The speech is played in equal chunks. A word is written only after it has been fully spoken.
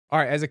All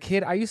right, as a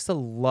kid, I used to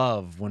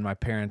love when my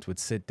parents would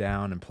sit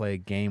down and play a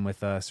game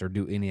with us or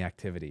do any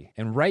activity.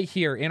 And right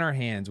here in our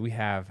hands, we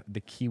have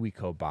the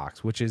KiwiCo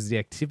box, which is the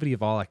activity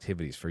of all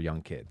activities for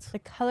young kids. The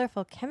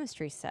colorful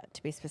chemistry set,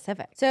 to be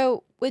specific.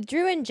 So with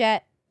Drew and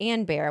Jet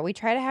and Bear, we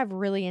try to have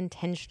really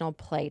intentional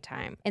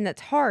playtime. And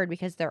that's hard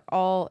because they're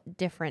all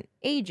different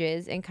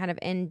ages and kind of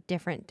in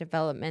different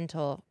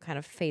developmental kind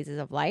of phases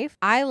of life.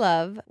 I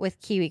love with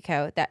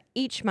KiwiCo that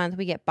each month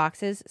we get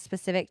boxes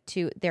specific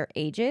to their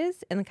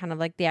ages and kind of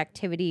like the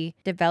activity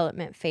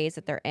development phase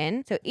that they're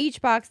in. So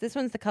each box, this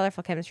one's the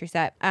colorful chemistry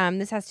set.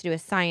 This has to do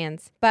with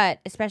science, but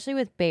especially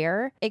with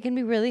Bear, it can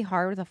be really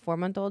hard with a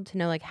 4-month-old to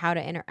know like how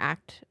to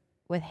interact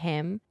with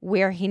him,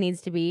 where he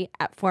needs to be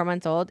at 4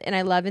 months old. And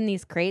I love in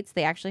these crates,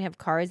 they actually have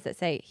cards that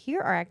say,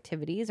 here are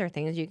activities or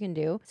things you can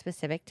do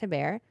specific to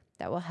Bear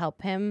that will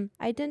help him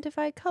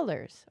identify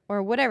colors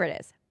or whatever it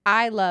is.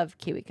 I love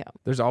KiwiCo.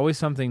 There's always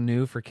something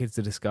new for kids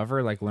to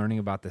discover, like learning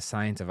about the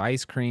science of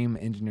ice cream,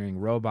 engineering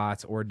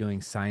robots, or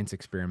doing science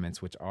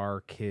experiments, which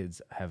our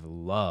kids have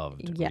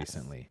loved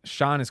recently.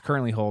 Sean is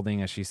currently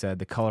holding, as she said,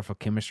 the colorful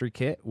chemistry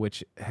kit,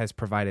 which has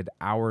provided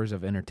hours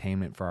of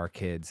entertainment for our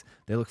kids.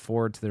 They look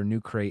forward to their new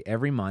crate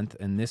every month,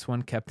 and this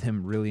one kept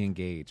him really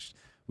engaged.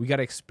 We got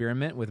to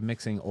experiment with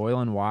mixing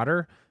oil and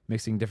water,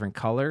 mixing different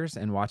colors,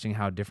 and watching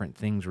how different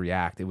things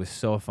react. It was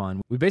so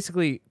fun. We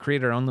basically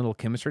created our own little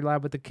chemistry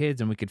lab with the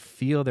kids, and we could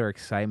feel their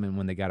excitement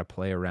when they got to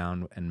play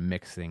around and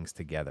mix things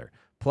together.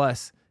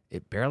 Plus,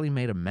 it barely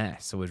made a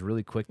mess, so it was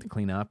really quick to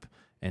clean up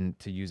and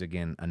to use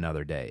again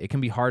another day. It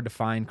can be hard to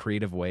find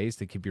creative ways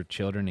to keep your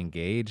children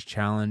engaged,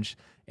 challenged,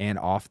 and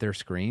off their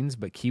screens,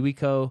 but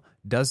KiwiCo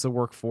does the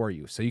work for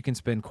you, so you can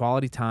spend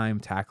quality time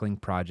tackling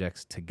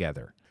projects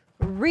together.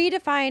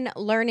 Redefine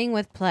learning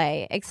with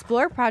play.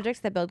 Explore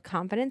projects that build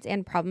confidence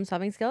and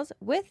problem-solving skills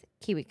with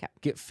KiwiCo.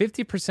 Get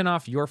 50%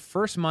 off your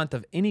first month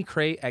of any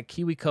crate at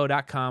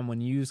kiwico.com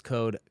when you use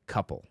code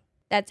COUPLE.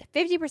 That's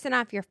 50%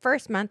 off your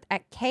first month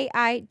at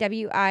kiwico.com.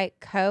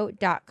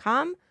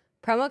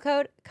 Promo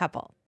code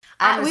COUPLE.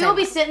 We will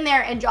be sitting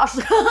there and Josh,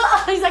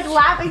 he's like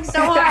laughing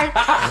so hard.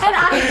 And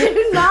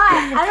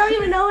I don't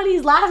even know what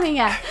he's laughing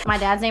at. My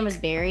dad's name is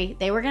Barry.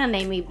 They were going to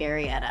name me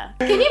Barryetta.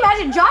 Can you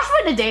imagine? Josh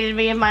wouldn't have dated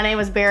me if my name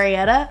was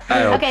Barryetta.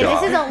 Okay,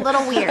 this is a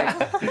little weird.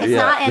 It's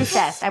not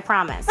incest, I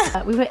promise.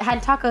 We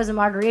had tacos and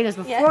margaritas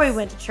before we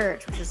went to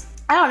church, which is,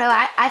 I don't know.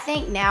 I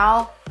think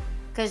now,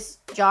 because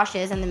Josh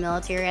is in the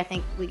military, I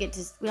think we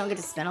don't get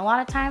to spend a lot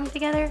of time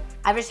together.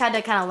 I've just had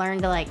to kind of learn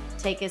to like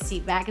take a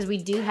seat back because we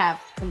do have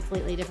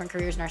completely different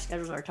careers and our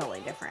schedules are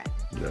totally different.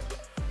 Yeah.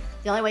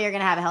 The only way you're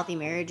gonna have a healthy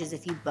marriage is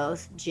if you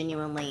both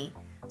genuinely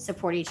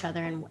support each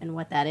other and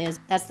what that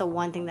is. That's the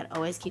one thing that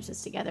always keeps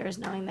us together, is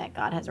knowing that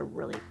God has a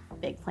really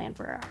big plan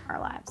for our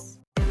lives.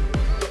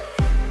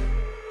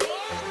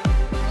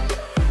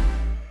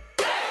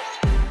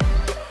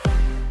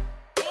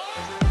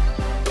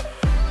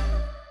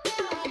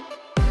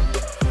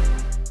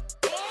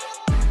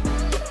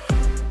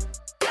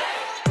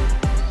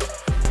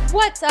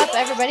 What's up,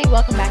 everybody?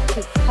 Welcome back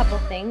to Couple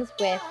Things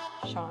with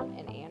Sean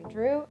and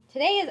Andrew.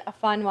 Today is a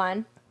fun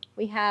one.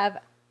 We have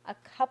a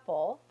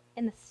couple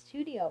in the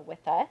studio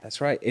with us.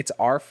 That's right. It's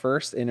our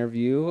first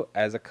interview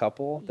as a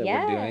couple that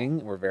we're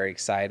doing. We're very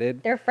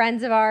excited. They're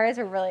friends of ours.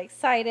 We're really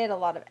excited. A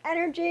lot of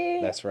energy.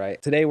 That's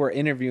right. Today we're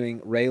interviewing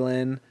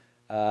Raelynn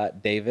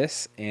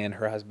Davis and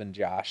her husband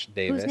Josh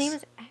Davis. Whose name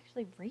is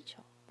actually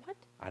Rachel. What?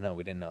 I know,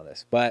 we didn't know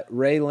this. But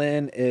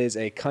Raelynn is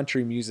a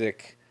country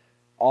music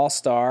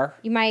all-star.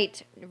 You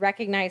might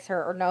recognize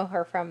her or know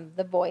her from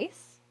The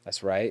Voice.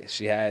 That's right.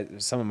 She has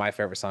some of my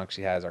favorite songs.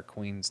 She has our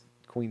Queens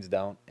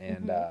Don't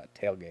and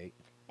Tailgate.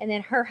 And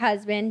then her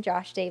husband,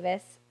 Josh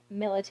Davis,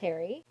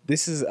 military.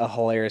 This is a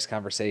hilarious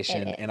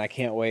conversation, and I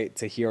can't wait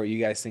to hear what you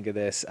guys think of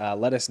this.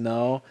 Let us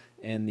know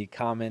in the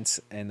comments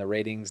and the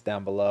ratings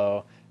down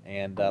below.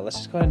 And let's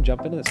just go ahead and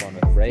jump into this one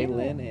with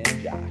Raelynn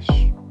and Josh.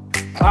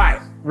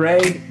 Hi,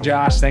 Ray,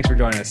 Josh, thanks for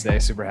joining us today.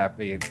 Super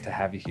happy to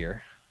have you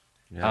here.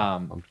 Yeah,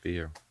 pumped to be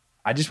here.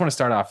 I just want to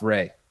start off,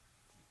 Ray.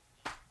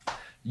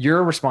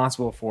 You're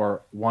responsible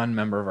for one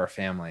member of our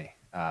family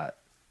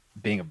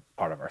being a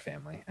part of our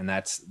family, and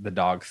that's the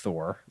dog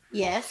Thor.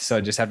 Yes. So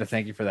just have to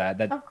thank you for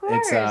that. Of course.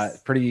 It's a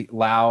pretty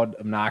loud,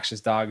 obnoxious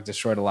dog.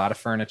 Destroyed a lot of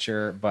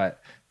furniture,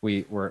 but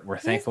we're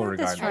thankful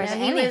regardless.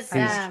 He was.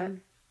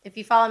 If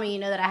you follow me, you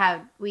know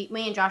that me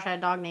and Josh had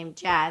a dog named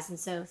Jazz, and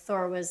so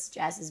Thor was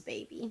Jazz's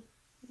baby.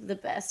 The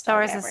best.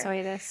 Thor's the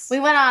sweetest.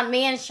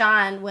 Me and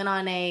Sean went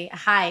on a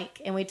hike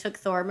and we took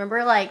Thor.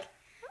 Remember,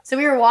 so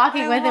we were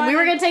walking with him. We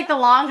were going to take the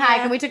long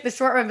hike and we took the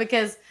short one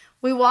because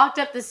we walked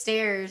up the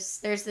stairs.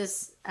 There's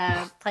this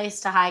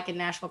place to hike in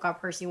Nashville called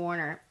Percy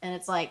Warner, and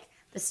it's like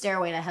the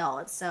stairway to hell.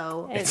 It's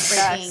so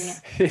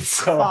freaking. It's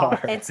so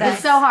hard. It's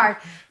so hard.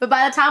 But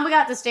by the time we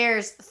got up the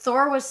stairs,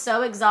 Thor was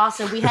so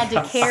exhausted we had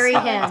to carry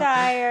him.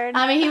 Tired.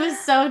 I mean, he was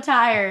so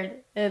tired.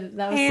 And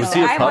that was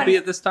he a puppy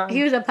at this time?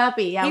 He was a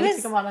puppy. Yeah, he we was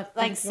took him on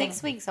like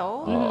 6 weeks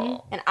old,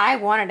 and I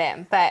wanted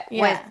him, but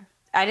Yeah.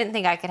 I didn't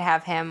think I could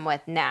have him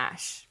with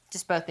Nash,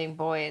 just both being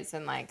boys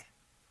and like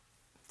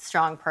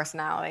strong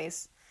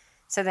personalities.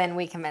 So then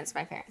we convinced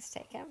my parents to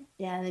take him.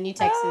 Yeah, and then you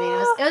texted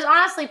me. It was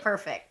honestly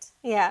perfect.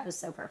 Yeah. It was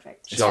so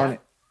perfect. It's funny.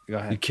 Go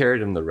ahead. You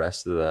carried him the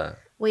rest of the.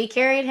 We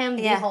carried him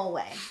the Yeah. whole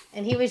way,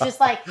 and he was just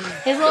like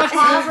his little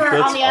paws were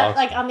That's on the awesome.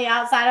 like on the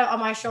outside on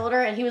my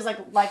shoulder, and he was like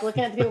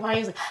looking at the people behind.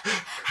 He was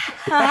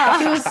like,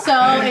 he was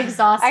so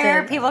exhausted. I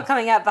heard people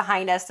coming up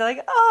behind us. They're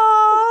like,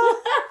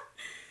 oh.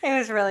 It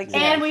was really cute.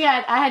 And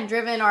I had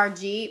driven our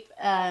Jeep.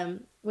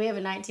 We have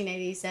a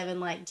 1987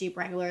 like Jeep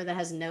Wrangler that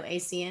has no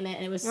AC in it,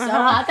 and it was so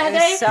hot that It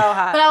was day. so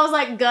hot. But I was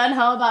like gun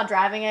ho about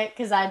driving it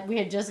because we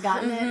had just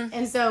gotten it,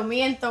 and so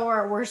me and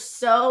Thor were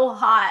so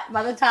hot.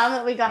 By the time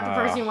that we got to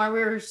Percy Moore, we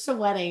were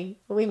sweating,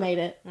 but we made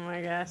it. Oh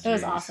my gosh. It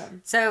was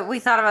awesome. So we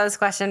thought about this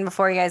question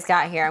before you guys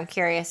got here. I'm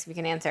curious if you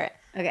can answer it.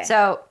 Okay.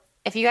 So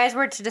if you guys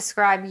were to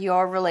describe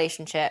your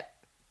relationship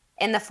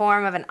in the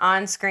form of an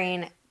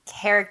on-screen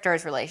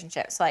character's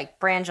relationship, so like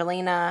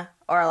Brangelina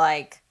or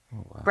like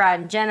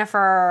Brad and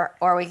Jennifer,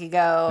 or we could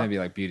go. Maybe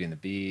like Beauty and the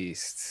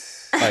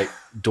Beast. Like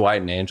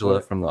Dwight and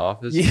Angela from The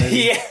Office. Yeah.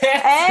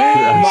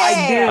 Hey,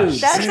 My dude.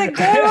 that's a good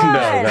No, one.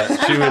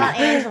 that she About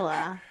would.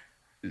 Angela.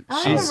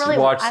 I She's don't really-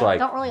 watched I like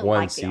don't really one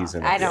like The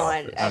season. I of The don't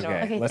Office. want. I don't.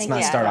 Okay, Okay, let's thank not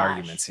you, start Josh.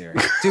 arguments here.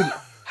 Dude,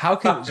 how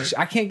can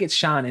I can't get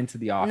Sean into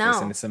the office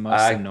No. and it's the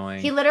most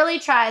annoying. He literally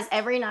tries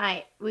every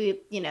night. We,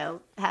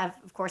 have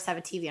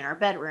a TV in our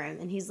bedroom,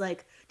 and he's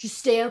like, "Just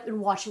stay up and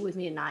watch it with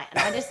me tonight." And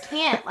I just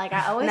can't. Like,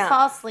 I always No.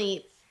 fall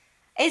asleep.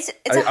 It's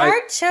a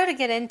hard show to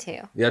get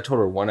into. Yeah, I told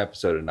her one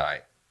episode a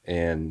night,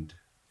 and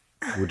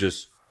we're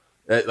just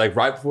like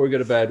right before we go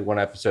to bed, one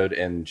episode,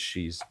 and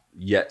she's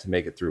yet to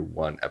make it through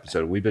one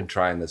episode. We've been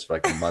trying this for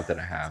like a month and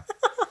a half.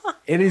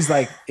 It is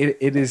like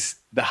it is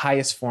the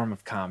highest form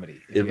of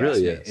comedy. if It you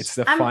really ask me. is. It's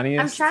the I'm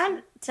funniest.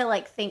 trying to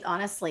like think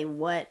honestly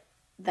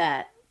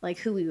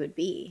who we would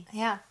be.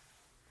 Yeah.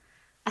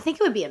 I think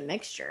it would be a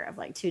mixture of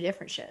like two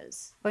different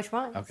shows. Which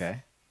one?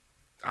 Okay.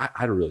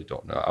 I really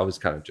don't know. I was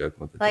kind of joking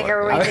with the Like, Dwight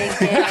are we thing.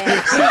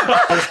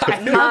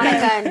 thinking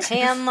Monica and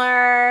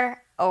Chandler,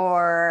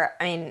 or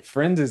I mean,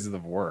 Friends is the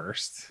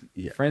worst.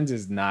 Yeah. Friends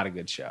is not a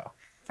good show.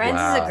 Friends is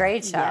Wow. a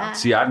great show. Yeah.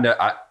 See, I've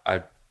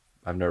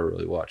never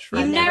really watched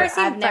Friends. You've never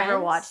seen I've never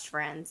Friends? watched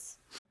Friends.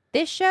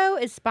 This show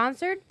is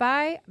sponsored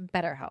by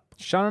BetterHelp.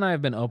 Sean and I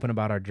have been open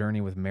about our journey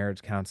with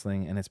marriage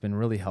counseling, and it's been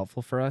really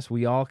helpful for us.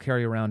 We all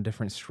carry around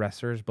different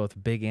stressors,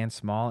 both big and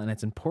small, and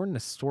it's important to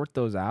sort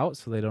those out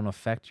so they don't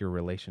affect your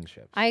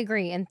relationships. I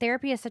agree. And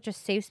therapy is such a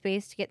safe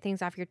space to get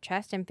things off your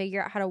chest and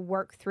figure out how to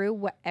work through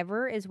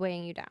whatever is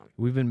weighing you down.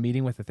 We've been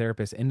meeting with a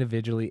therapist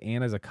individually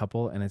and as a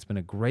couple, and it's been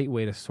a great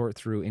way to sort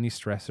through any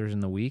stressors in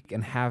the week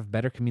and have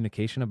better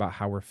communication about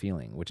how we're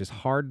feeling, which is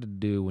hard to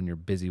do when you're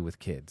busy with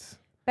kids.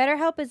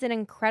 BetterHelp is an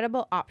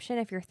incredible option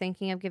if you're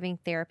thinking of giving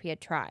therapy a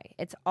try.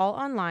 It's all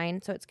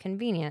online, so it's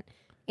convenient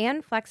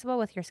and flexible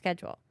with your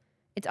schedule.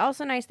 It's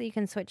also nice that you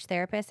can switch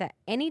therapists at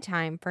any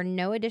time for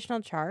no additional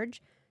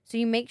charge, so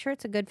you make sure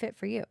it's a good fit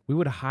for you. We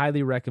would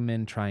highly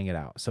recommend trying it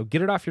out. So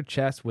get it off your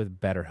chest with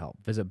BetterHelp.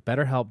 Visit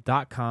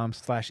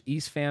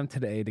betterhelp.com/EastFam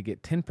today to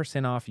get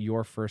 10% off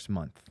your first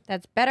month.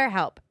 That's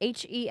BetterHelp,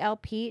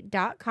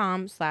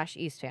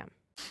 HELP.com/EastFam.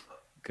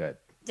 Good.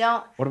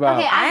 Don't. What about-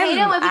 Okay, I hate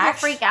it when people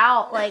actually- freak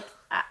out. Like,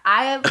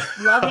 I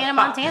love Hannah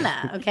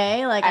Montana.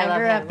 Okay, like I I love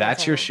grew Hannah up.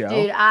 That's your show?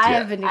 Dude, I Yeah.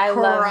 have been I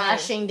love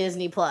crushing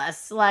Disney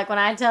Plus. Like when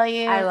I tell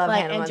you, I love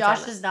like, Hannah and Josh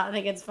Montana. does not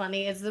think it's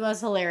funny. It's the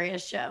most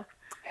hilarious show.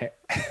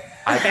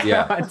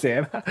 Yeah,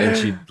 Montana. and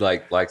she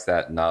likes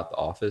that, not The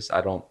Office.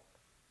 I don't.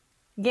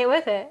 Get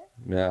with it.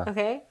 Yeah.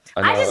 Okay.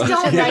 I just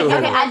don't Yeah. like.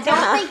 Okay, I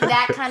don't think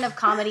that kind of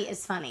comedy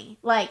is funny.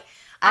 Like.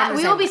 I'm the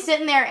We same will be way.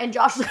 sitting there and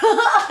Josh,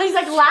 he's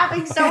like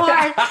laughing so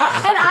hard. And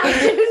I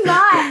do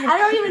not. I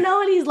don't even know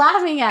what he's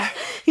laughing at.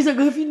 He's like,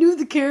 well, if you knew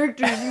the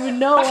characters, you would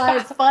know why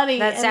it's funny.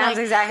 That And, sounds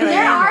like, exactly like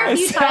There him. are a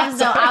few It times,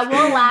 though, sounds I like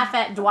will laugh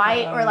at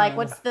Dwight or like,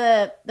 what's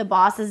the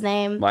boss's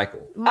name?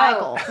 Michael.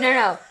 Michael. Oh,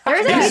 no.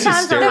 There's a He's few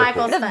times where hysterical.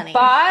 Michael's The funny.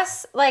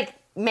 boss like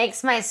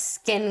makes my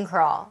skin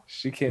crawl.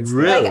 She can't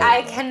Really? Like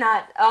I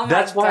cannot. Oh my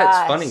That's why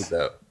gosh. it's funny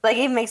though. Like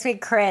it makes me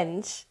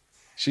cringe.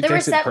 She The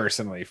takes it recep-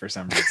 personally for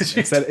some reason.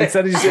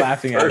 Instead of just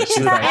laughing at her, she's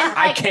like, And,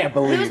 I like, can't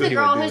believe Who's the he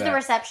girl? would do Who's the that.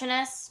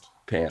 receptionist?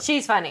 Pam.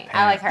 She's funny.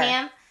 I like her.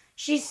 Pam.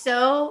 She's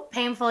so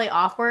painfully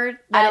awkward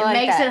that I it like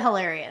makes that. it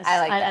hilarious. I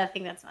like I that.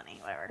 think that's funny.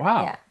 Whatever.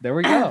 Wow, Yeah. there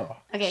we go.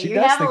 Okay, She you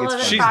does have a think little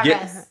it's bit of funny.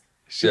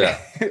 She's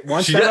progress. Yeah.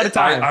 One She step does- at a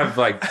time.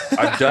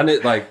 I've done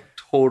it like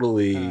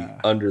totally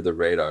under the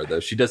radar though.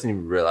 She doesn't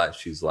even realize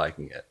she's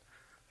liking it,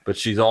 but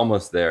she's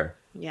almost there.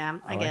 Yeah,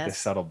 I I like the guess.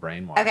 subtle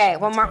brainwash. Okay,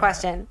 one That's more going on.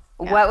 question.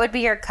 What would be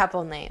your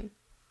couple name?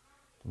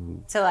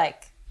 So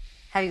like,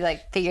 have you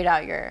like figured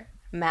out your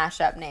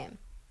mashup name?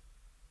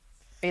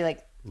 Are you like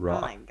Oh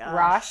my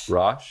gosh.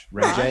 Rosh? Rosh?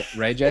 Ray J.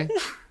 Ray J.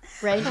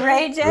 Ray J.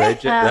 Ray J? Ray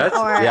J? That's,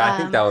 or, I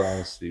think that would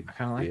honestly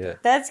kinda like be it.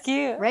 That's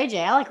cute. Ray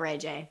J. I like Ray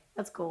J.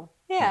 That's cool.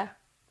 Yeah.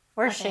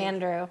 Or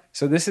think. Chandru.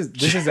 So this is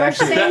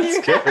actually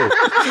That's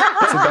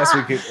that's the best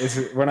we could.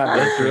 We're not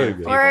That's really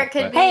good. Or it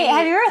could be. Hey,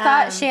 have you ever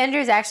thought um, Chandru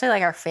is actually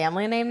like our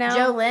family name now?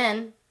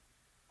 Jolyn.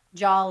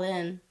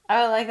 Jolyn. Oh,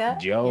 I like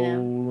that.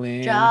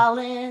 Jolene.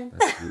 Jolyn.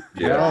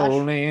 Yeah.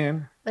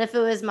 Jolene. But if it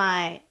was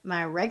my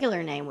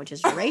regular name, which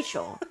is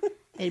Rachel,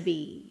 it'd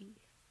be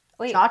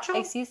Wait, Joshua?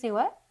 excuse me,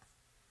 what?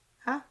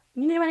 Huh?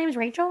 You know my name is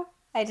Rachel?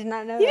 I did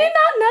not know You that. did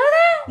not know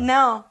that?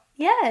 No.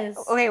 Yes.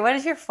 Okay, what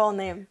is your full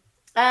name?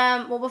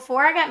 Well,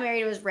 before I got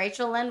married, it was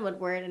Rachel Lynn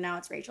Woodward, and now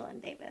it's Rachel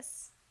Lynn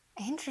Davis.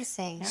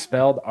 Interesting.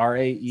 Spelled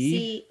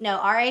R-A-E? Rachel.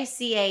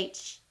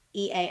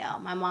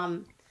 My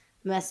mom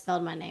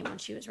misspelled my name when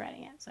she was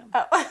writing it. So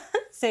Oh,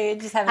 so you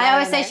just have. I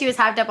always say she was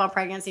hyped up on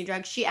pregnancy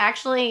drugs. She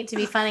actually, to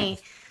be funny,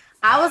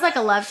 I was like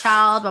a love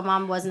child. My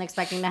mom wasn't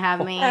expecting to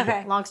have me.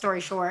 Okay. Long story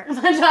short,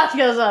 Josh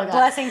goes, "Oh God."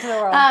 Blessing to the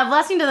world.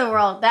 Blessing to the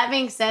world. That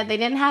being said, they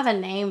didn't have a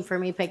name for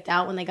me picked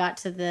out when they got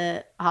to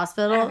the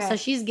hospital. Okay. So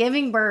she's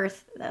giving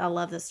birth. I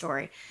love this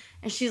story.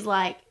 And she's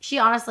like, she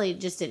honestly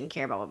just didn't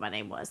care about what my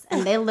name was.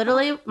 And they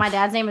literally, my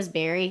dad's name is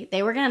Barry.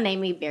 They were going to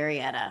name me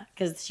Barryetta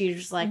because she was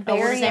just like, oh,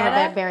 we'll just name her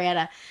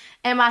Barryetta.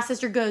 And my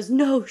sister goes,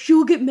 no, she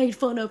will get made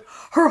fun of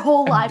her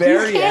whole life. You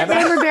can't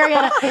name her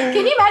Barryetta.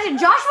 Can you imagine?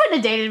 Josh wouldn't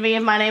have dated me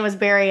if my name was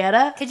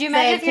Barryetta. Could you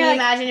imagine? Can you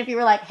imagine if you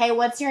were like, hey,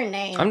 what's your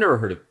name? I've never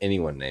heard of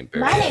anyone named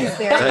Barry. My name's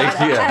Barryetta.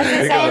 Yeah.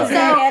 And so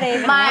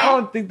I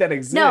don't think that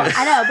exists. no,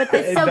 I know, but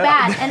it's so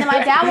bad. And then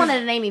my dad wanted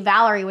to name me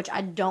Valerie, which I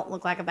don't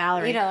look like a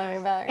Valerie. You don't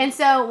know Valerie. And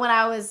so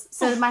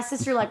my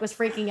sister like was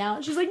freaking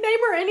out. She's like, name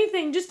her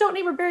anything. Just don't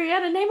name her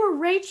Barryetta. Name her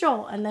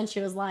Rachel. And then she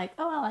was like,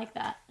 oh, I like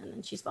that. And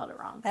then she spelled it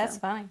wrong. That's so,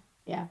 funny.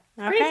 yeah.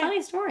 Okay. Pretty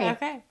funny story.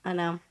 Okay. I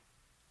know.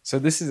 So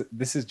this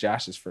is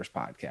Josh's first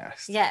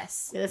podcast.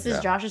 Yes. This is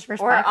Josh's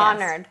first We're podcast.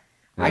 honored.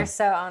 We're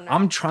so honored.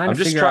 I'm trying I'm to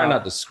just figure trying out.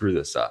 not to screw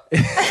this up.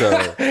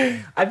 So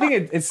I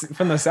think it's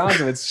from the sounds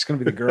of it, it's just going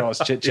to be the girls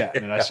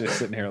chit-chatting and us just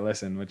sitting here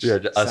listening, which yeah,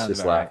 us sounds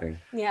just about right. laughing.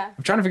 yeah.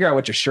 I'm trying to figure out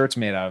what your shirt's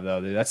made out of, though,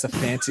 dude. That's the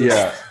fanciest.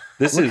 Yeah,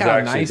 this Look is how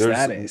actually nice there's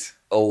that is.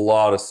 a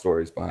lot of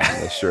stories behind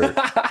this shirt.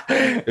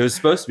 It was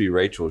supposed to be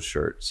Rachel's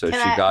shirt, so Can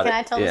she got it.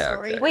 I tell the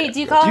story? Okay. Wait,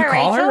 do you call Do you her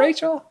call Rachel? her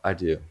Rachel? I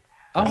do.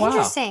 Oh, wow.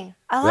 Interesting.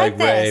 I like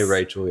Ray, this.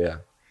 Rachel, yeah.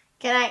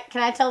 Can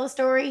I tell the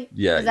story?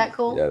 Yeah. Is that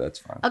cool? Yeah, that's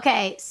fine.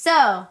 Okay,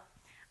 so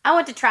I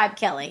went to Tribe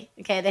Kelly.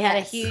 Okay, they had a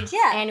Yes. huge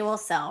Yeah. annual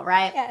sale,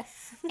 right? Yes.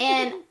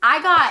 And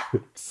I got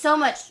so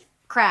much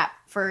crap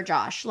for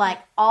Josh. Like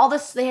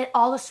they had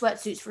all the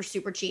sweatsuits for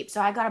super cheap, so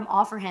I got them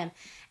all for him.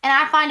 And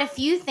I find a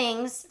few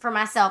things for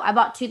myself. I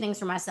bought 2 things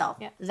for myself.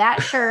 Yeah.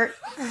 That shirt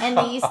and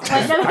these.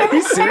 Wait, no, Are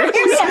you serious?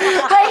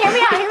 Hear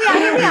me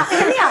out.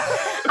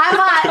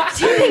 I bought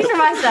 2 things for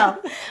myself: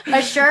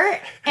 a shirt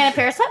and a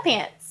pair of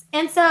sweatpants.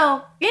 And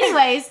so,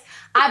 anyways,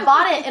 I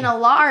bought it in a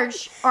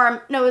large,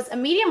 it was a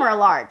medium or a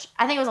large.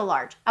 I think it was a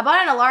large. I bought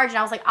it in a large, and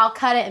I was like, I'll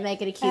cut it and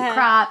make it a cute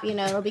crop. You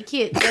know, it'll be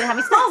cute. They didn't have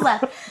any smalls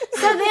left.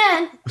 So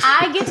then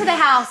I get to the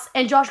house,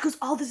 and Josh goes,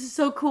 oh, this is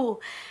so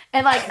cool.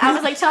 And like, I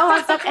was like telling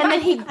him stuff, and then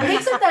he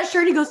picks up that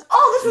shirt, and he goes,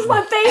 oh, this was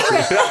my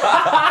favorite.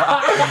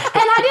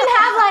 And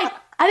I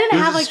didn't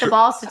have the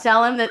balls to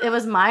tell him that it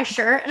was my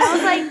shirt. And I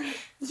was like,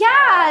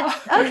 yeah,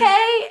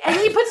 okay. And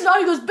he puts it on,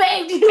 he goes,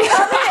 babe, do you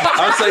love it?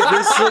 I was like,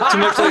 this looks too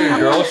much like a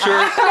girl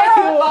shirt.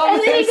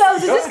 And then he goes,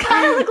 does this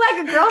kind of look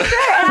like a girl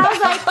shirt? And I was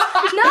like,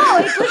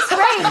 no, it looks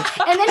great.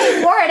 And then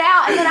he wore it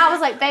out, and then I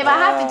was like, babe, I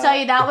have to tell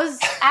you, that was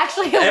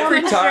actually a Every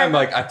woman's time, shirt.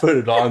 like I put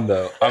it on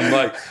though, I'm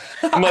like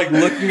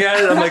looking at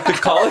it. I'm like, the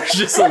collar's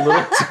just a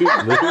little too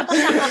loose.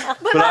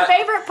 But my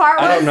favorite part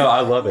was, I don't know. I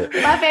love it.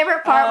 my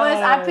favorite part was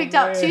I Oh, picked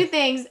out man. 2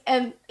 things,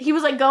 and he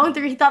was like going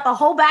through. He thought the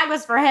whole bag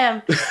was for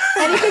him,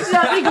 and he picks it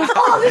up and he goes,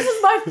 "Oh, this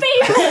is my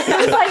favorite." It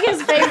was like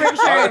his favorite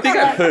shirt. I think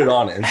I Like, put it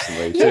on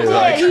instantly you too. did.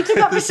 Like, He took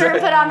off his shirt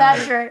and put on that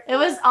shirt. It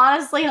was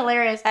honestly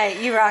hilarious.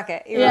 Hey, you rock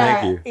it. You Yeah.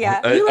 rock thank it. you.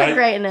 Yeah. You look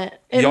great in it.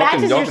 It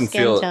matches your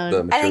skin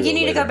tone. I think you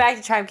need to go back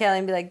to Tribe Kelly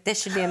and be like,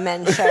 this should be a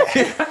men's shirt.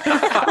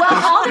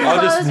 Well, all their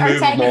I'll just clothes are move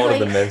them all to the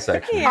technically. men's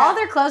section. Yeah. All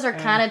their clothes are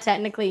kind of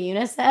technically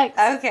unisex.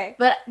 Okay.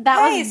 But that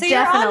Hey, was so you're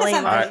onto definitely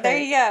something. my There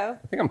you go.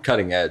 I think I'm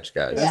cutting edge,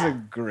 guys. That's Yeah. a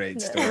great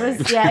It story.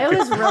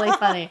 was really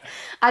funny.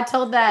 I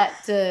told that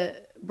to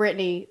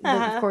Brittany,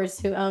 of course,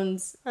 who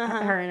owns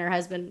her and her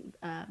husband,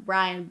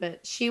 Brian,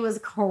 but she was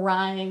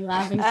crying,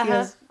 laughing. She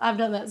goes, I've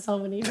done that so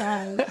many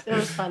times. It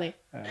was funny.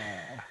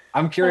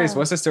 I'm curious,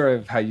 what's the story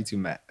of how you 2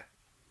 met?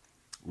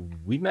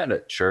 We met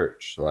at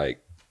church,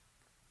 like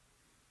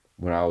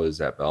when I was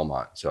at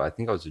Belmont. So I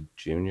think I was a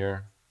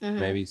junior,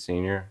 maybe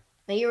senior.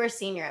 Now, you were a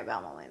senior at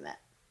Belmont when we met.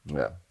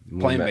 Yeah. We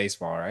Playing met-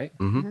 baseball, right?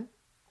 You're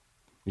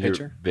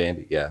Pitcher?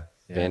 Vandy, yeah.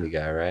 Yeah. Vandy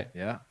guy, right?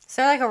 Yeah. Is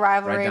there like a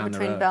rivalry Right down the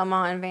between road.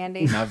 Belmont and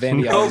Vandy? Now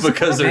Vandy No, always,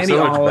 because they're Vandy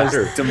so much always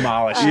better.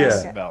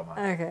 demolishes Yeah. Belmont.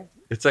 Okay.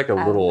 It's like a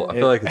little, I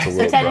feel like it's a So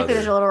little technically,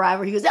 there's a brother. little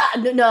rivalry. He goes,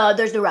 no,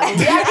 there's no rivalry.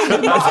 We actually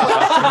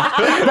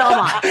demolish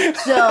Belmont.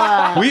 So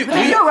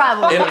there's no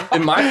rivalry.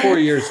 In my 4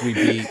 years,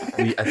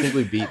 I think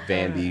we beat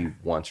Vandy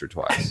once or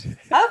twice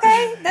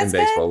Okay, that's in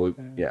baseball.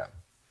 good. Yeah.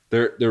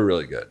 They're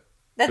really good.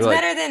 That's They're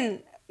like- better than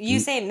you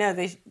saying no,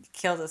 they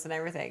killed us and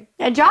everything.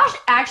 Yeah, Josh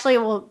actually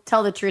will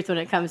tell the truth when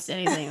it comes to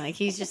anything. Like,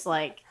 he's just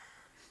like,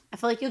 I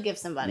feel like you'll give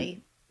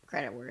somebody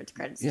credit where it's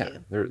credit's Yeah.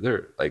 due.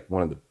 They're like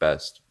one of the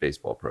best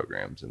baseball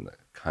programs in the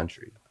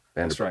country.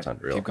 That's right.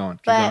 Vanderbilt's unreal. Keep going.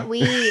 Keep But going.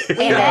 we met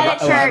at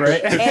church.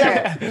 Elaborate.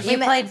 Andrew, you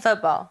played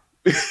football.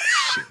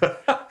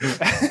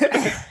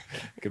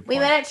 Good We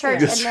point. met at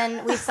church, and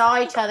then we saw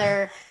each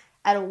other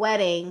at a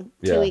wedding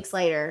 2 weeks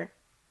later.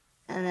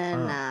 And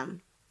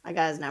then I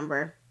got his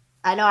number.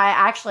 I know.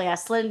 I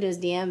slid into his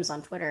DMs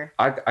on Twitter.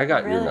 I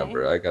got your Really?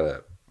 number. I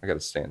gotta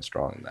stand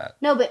strong in that.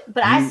 No, but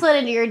I slid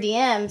into your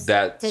DMs.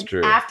 That's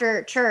true.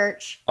 After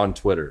church On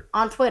Twitter.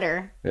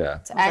 Yeah.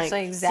 It's actually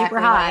like, exactly super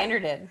what hot. Andrew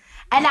did.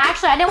 And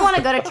actually, I didn't want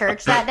to go to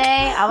church that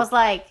day. I was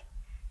like,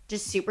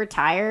 just super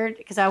tired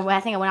because I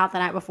think I went out the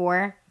night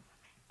before.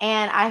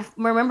 And I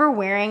remember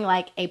wearing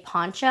like a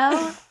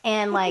poncho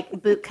and like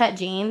bootcut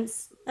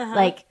jeans,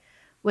 like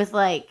with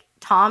like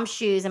Tom's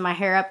shoes and my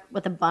hair up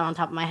with a bun on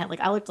top of my head.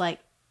 Like I looked like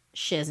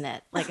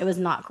shiznit. Like it was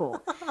not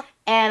cool.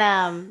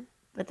 And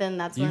but then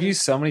that's You've when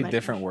used so many my-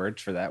 different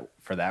words for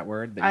that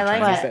word. That I you're like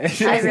trying to it.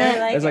 say. I really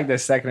like It's it. like the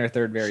second or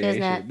third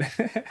variation.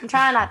 I'm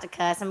trying not to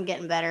cuss. I'm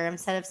getting better.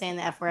 Instead of saying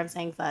the F word, I'm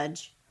saying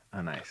fudge.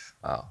 Oh, nice.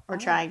 Wow. Or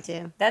trying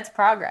to. That's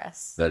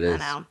progress. That is.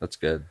 know. That's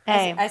good.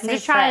 Hey, I I'm say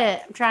just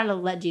trying to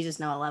let Jesus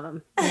know I love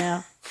him. You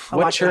know? I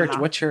What watch my church? mouth.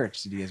 What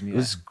church did you guys meet It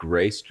was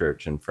Grace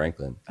Church in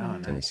Franklin, at? Oh,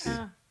 nice. Tennessee.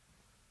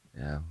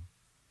 Yeah.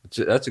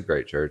 That's a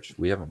great church.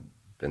 We haven't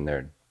been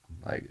there.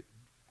 Like,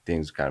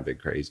 things kind of been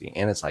crazy.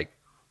 And it's like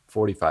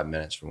 45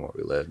 minutes from where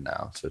we live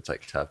now. So it's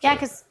like tough. Yeah, to-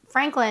 because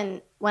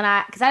Franklin,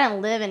 because I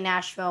didn't live in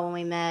Nashville when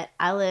we met.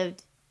 I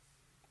lived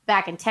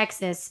back in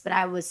Texas, but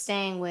I was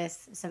staying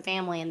with some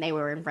family and they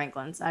were in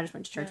Franklin, so I just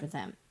went to church with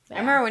them. I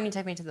remember when you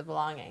took me to the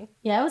Belonging.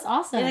 Yeah, it was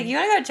awesome. You're like, you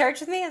want to go to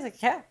church with me? I was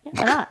like, yeah,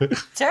 Why not?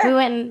 sure. We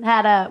went and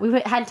had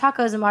had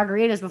tacos and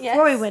margaritas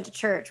before we Yes. went to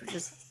church, which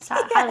is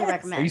highly Are you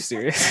recommend.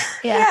 serious?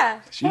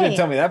 Yeah. She didn't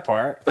tell me that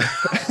part.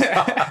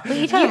 We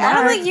each had I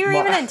don't mar- think you were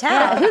even in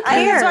town. who I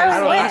think that's why I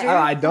cares? was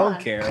I waiting. don't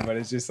care, but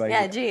it's just like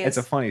Yeah, geez. it's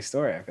a funny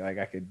story. I feel like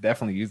I could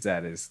definitely use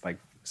that as like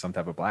some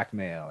type of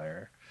blackmail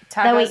or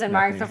Tacos and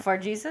margs Nothing. before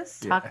Jesus?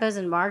 tacos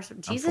and margs.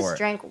 Jesus for it.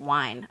 drank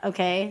wine,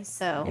 okay?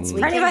 So It's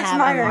we pretty can much have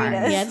a wine.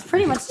 margaritas. Yeah, it's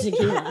pretty much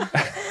tequila.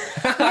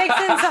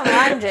 Mix in some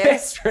lime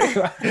juice.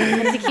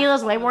 And tequila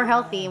is way more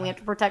healthy, and we have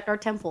to protect our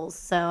temples.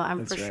 So I'm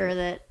That's for right. sure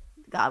that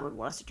God would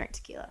want us to drink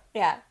tequila.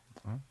 Yeah.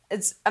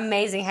 It's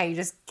amazing how you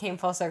just came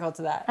full circle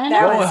to that. I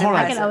That know. Well, was hold on.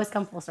 I can impressive. always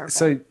come full circle.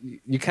 So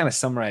you kind of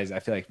summarized, I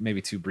feel like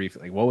maybe too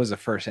briefly, like what was the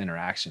first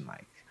interaction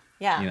like?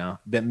 Yeah. You know,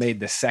 that made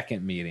the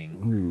second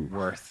meeting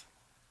worth.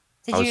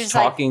 Did I you was just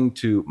like, talking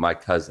to my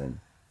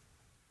cousin,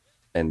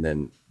 and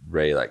then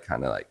Ray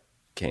kind of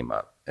came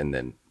up, and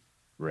then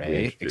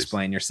Ray, introduced-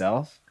 explain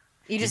yourself.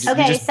 you just,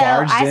 Okay, you just so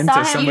barged I into saw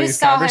him- you somebody's just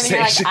saw him and you're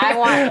like, conversation. I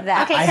want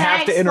that. Okay, I can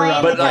have I to explain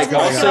interrupt. the But, like,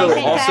 cousin situation?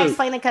 Can I also-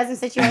 explain the cousin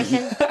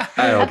situation?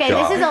 Oh, Okay,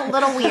 God. this is a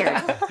little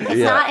weird. It's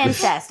Yeah. not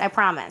incest, I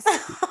promise. So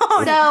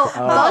both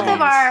geez.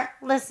 of our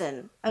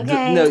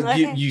okay, No,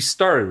 Okay. you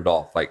started it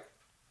off like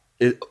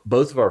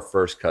both of our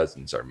first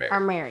cousins are married. are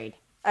married.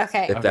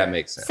 Okay. If that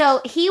makes sense.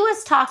 So he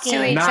was talking.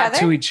 To each Not other?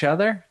 to each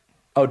other?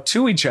 Oh,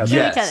 to each other.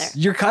 Yes. each other.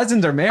 Your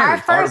cousins are married. Our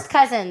first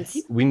cousins.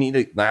 we need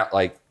to not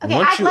like Okay,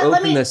 once you let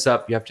open me- this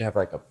up, you have to have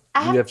like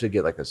you have to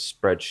get like a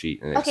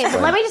spreadsheet and Okay, explain.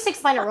 but let me just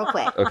explain it real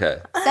quick. Okay.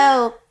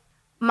 So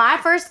my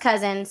first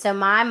cousin, so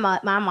my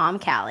mom,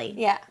 Callie.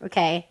 Yeah.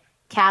 Okay.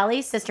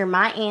 Callie's sister,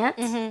 my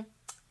aunt,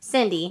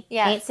 Cindy.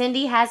 Yeah. Aunt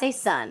Cindy has a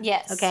son.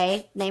 Yes.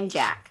 Okay. Named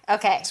Jack.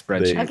 Okay.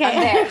 Spreadsheet. Okay.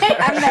 I'm there.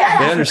 I'm there.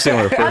 They understand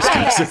what a first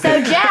Okay, cousin.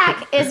 so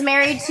Jack is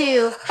married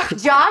to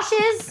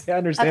Josh's. I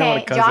understand what a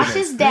Okay, cousin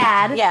Josh's is.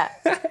 dad. Yeah.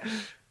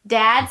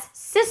 Dad's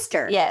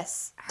sister.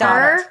 Yes.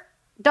 Her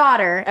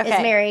daughter is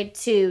Okay. married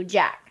to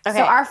Jack. Okay.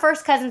 So our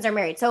first cousins are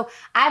married. So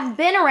I've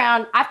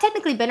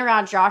technically been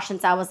around Josh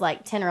since I was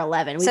like 10 or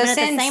 11. We've So been at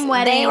the since same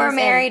weddings. they were and-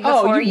 married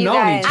Oh, before you've you known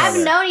guys. each other.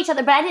 I've known each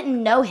other, but I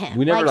didn't know him.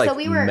 We never so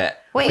we were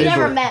met. Wait, we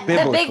never Bibli- met. The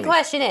biblically. big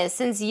question is,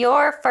 since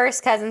your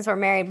first cousins were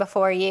married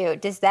before you,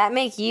 does that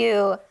make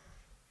you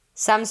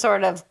some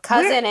sort of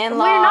cousin-in-law?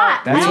 We're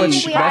not. That's I don't what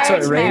think she- we that's are.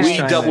 what Ray's We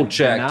trying double to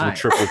checked deny. and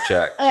triple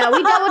checked. Yeah,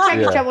 we double checked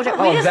Yeah. and triple checked.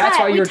 We Oh, just that's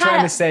met- why we you're tied trying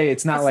up- to say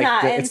it's not like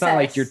not it's not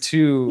like incest. you're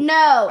two.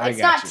 No, I it's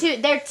got not you.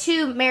 two. They're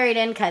two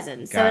married-in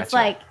cousins. So it's Gotcha.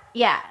 like,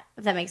 yeah,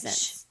 if that makes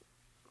sense.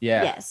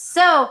 Yeah. Yes.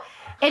 So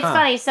it's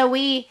funny.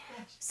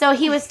 So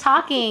he was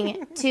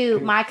talking to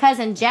my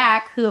cousin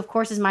Jack, who of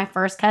course is my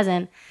first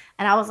cousin,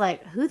 and I was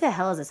like, "Who the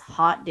hell is this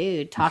hot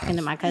dude talking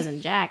to my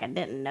cousin Jack?" I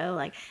didn't know.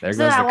 Like, There so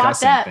goes then I the walked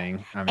cussing up,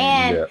 thing. I mean,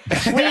 and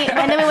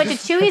Yeah. and then we went to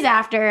Chewy's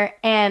after,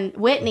 and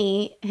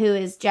Whitney, who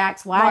is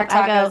Jack's More wife,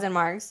 I tacos go, and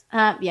margs.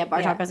 yeah, bar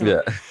Yeah. tacos. And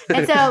Yeah.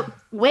 and so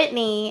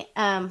Whitney,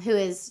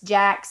 who's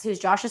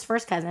Josh's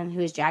first cousin,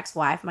 who is Jack's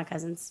wife, my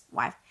cousin's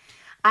wife,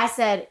 I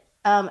said,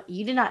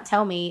 you did not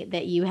tell me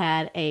that you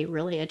had a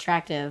really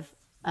attractive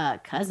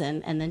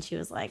cousin. And then she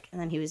was like,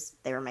 and then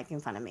they were making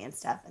fun of me and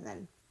stuff. And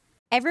then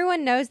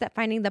Everyone knows that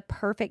finding the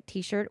perfect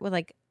t-shirt with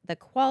like the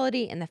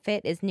quality and the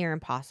fit is near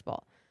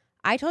impossible.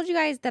 I told you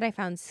guys that I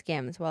found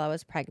Skims while I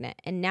was pregnant,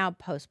 and now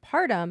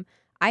postpartum,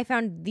 I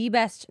found the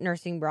best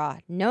nursing bra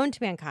known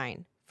to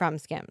mankind from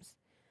Skims.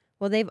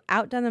 Well, they've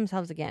outdone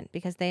themselves again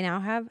because they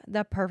now have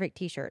the perfect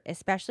t-shirt,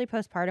 especially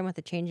postpartum with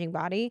a changing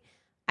body.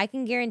 I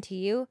can guarantee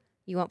you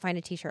won't find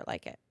a t-shirt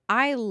like it.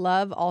 I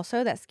love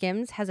also that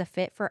Skims has a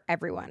fit for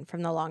everyone,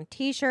 from the long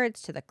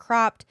t-shirts to the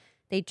cropped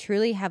They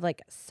truly have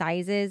like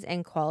sizes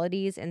and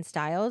qualities and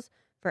styles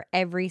for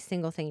every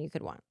single thing you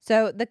could want.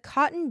 So the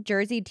cotton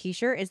jersey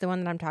t-shirt is the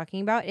one that I'm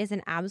talking about. It is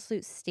an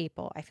absolute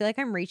staple. I feel like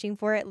I'm reaching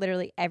for it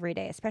literally every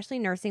day, especially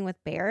nursing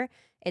with Bear.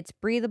 It's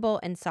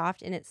breathable and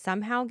soft, and it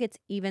somehow gets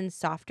even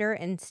softer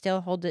and still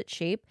holds its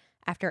shape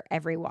after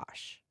every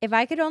wash. If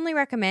I could only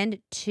recommend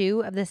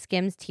 2 of the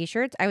Skims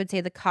t-shirts, I would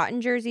say the cotton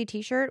jersey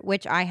t-shirt,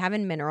 which I have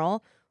in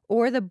mineral,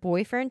 or the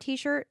boyfriend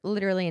t-shirt,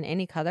 literally in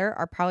any color,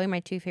 are probably my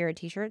 2 favorite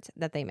t-shirts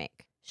that they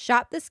make.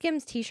 Shop the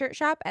Skims t-shirt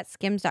shop at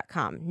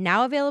skims.com.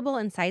 Now available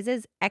in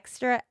sizes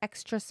extra,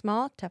 extra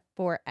small to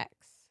 4X.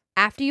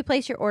 After you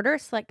place your order,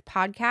 select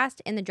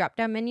podcast in the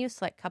drop-down menu,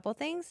 select couple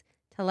things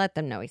to let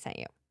them know we sent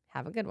you.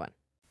 Have a good one.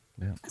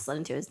 Yeah. I slid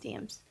into his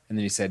DMs. And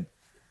then you said,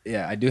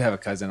 yeah, I do have a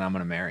cousin. I'm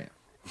going to marry him.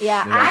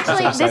 Yeah,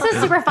 actually, this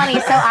is super funny.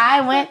 So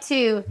I went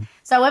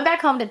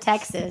back home to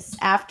Texas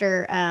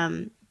after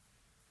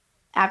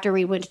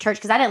we went to church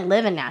because I didn't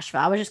live in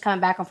Nashville. I was just coming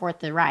back and forth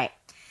to Wright.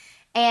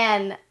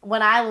 And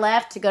when I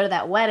left to go to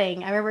that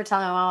wedding, I remember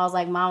telling my mom, I was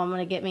like, Mom, I'm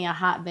going to get me a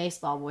hot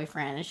baseball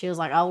boyfriend. And she was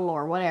like, oh,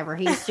 Lord, whatever.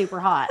 He's super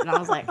hot. And I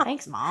was like,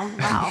 thanks, Mom.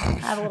 Wow.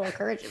 Have a little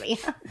courage in me.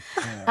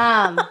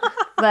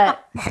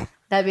 But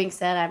that being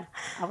said,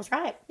 I was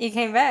right. You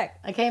came back.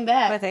 I came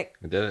back. With it.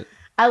 We did it.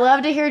 I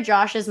love to hear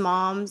Josh's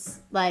mom's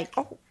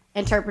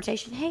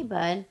interpretation, hey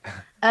bud,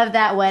 of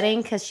that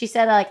wedding, because she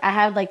said like I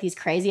had like these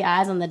crazy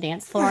eyes on the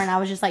dance floor, and I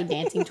was just like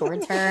dancing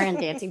towards her and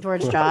dancing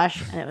towards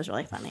Josh, and it was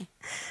really funny.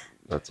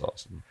 That's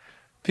awesome.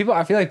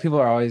 I feel like people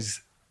are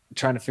always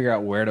trying to figure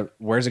out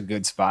where's a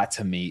good spot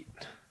to meet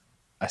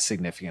a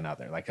significant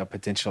other, like a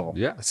potential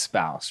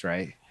spouse,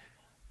 right?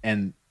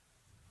 And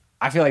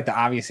I feel like the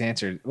obvious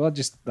answer, well,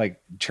 just like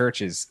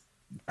church is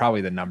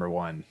probably the number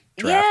one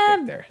draft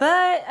pick there,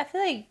 but I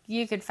feel like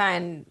you could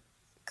find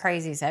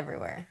crazies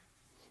everywhere,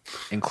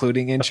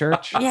 including in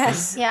church.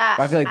 Yes, yeah.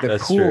 But I feel like the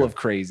That's pool true. of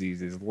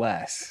crazies is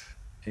less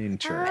in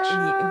church.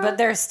 but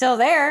they're still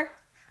there.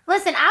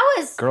 Listen,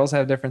 Girls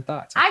have different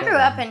thoughts. I grew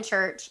up in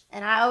church,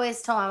 and I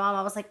always told my mom,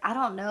 I was like, I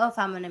don't know if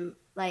I'm gonna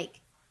like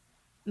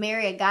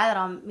marry a guy that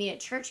I'll meet at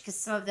church, because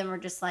some of them are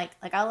just like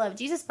I love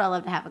Jesus, but I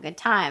love to have a good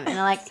time, and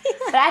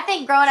but I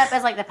think growing up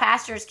as like the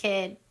pastor's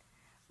kid,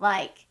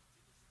 like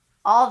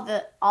all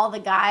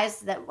the guys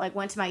that like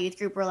went to my youth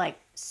group were like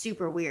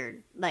super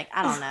weird. Like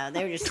I don't know,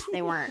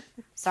 they weren't.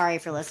 Sorry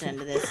for listening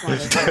to this. One of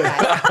those guys.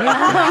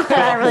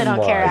 I really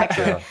don't care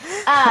actually.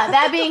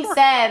 That being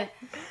said.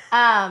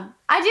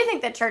 I do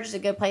think that church is a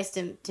good place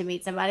to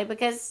meet somebody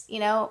because,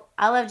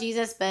 I love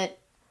Jesus, but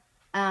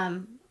I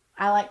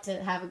like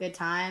to have a good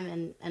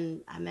time.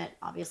 And I met,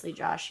 obviously,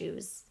 Josh, who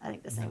was, I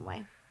think, the same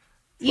way.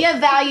 You have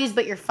values,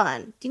 but you're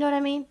fun. Do you know what I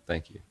mean?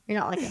 Thank you. You're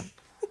not like a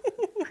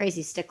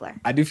crazy stickler.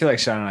 I do feel like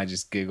Sean and I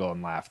just giggle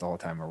and laugh the whole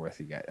time we're with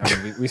you guys.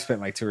 I mean, we spent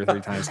like 2 or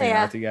 3 times hanging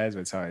out with you guys,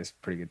 but it's always a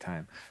pretty good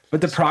time.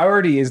 But the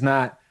priority is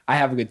not, I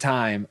have a good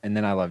time and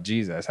then I love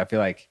Jesus. I feel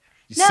like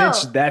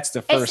since that's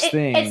the first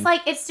thing.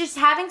 It's just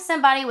having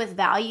somebody with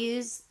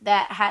values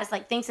that has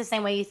like thinks the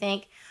same way you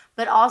think,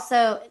 but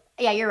also,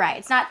 yeah, you're right.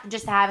 It's not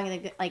just having a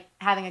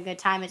good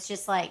time. It's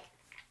just like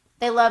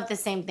they love the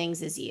same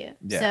things as you.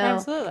 Yeah. So,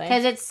 absolutely.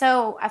 because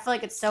I feel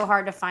like it's so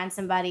hard to find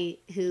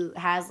somebody who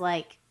has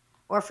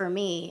or for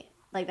me,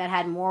 like that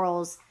had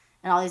morals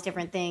and all these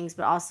different things,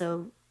 but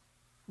also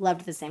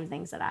loved the same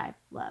things that I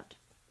loved.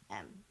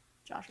 And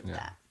Josh was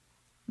that.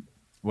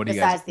 What do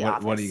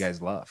you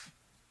guys love?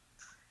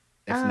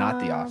 If not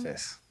The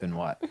Office, then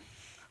what?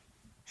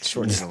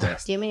 Shorten the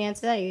list. Do you want me to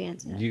answer that or you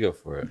answer that? You go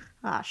for it.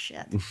 Oh,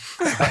 shit.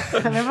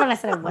 Remember when I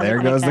said I wasn't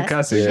There goes the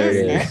cussing.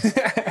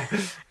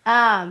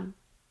 I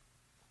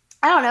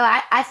don't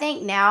know. I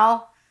think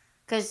now,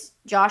 because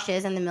Josh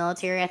is in the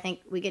military, I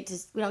think we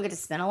don't get to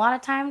spend a lot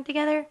of time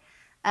together.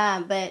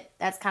 But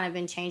that's kind of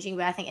been changing.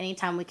 But I think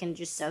anytime we can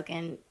just soak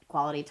in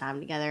quality time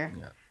together.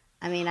 Yeah.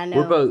 I mean, I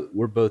know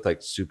we're both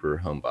like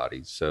super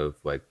homebodies. So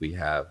if like we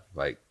have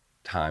like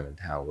time in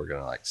town, we're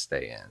gonna like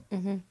stay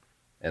in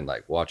and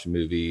like watch a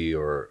movie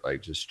or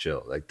like just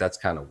chill. Like that's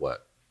kind of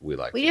what we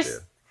like to do.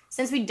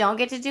 Since we don't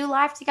get to do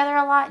life together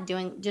a lot,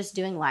 doing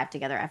life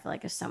together, I feel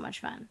like is so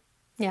much fun.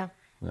 Yeah.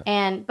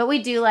 But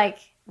we do I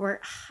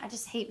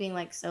just hate being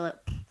like so,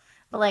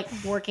 but like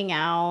working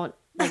out,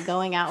 like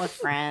going out with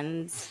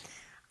friends.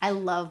 I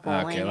love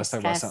bowling. Okay, let's talk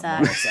about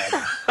something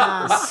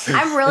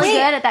I'm really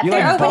good at that. You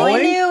like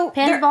bowling?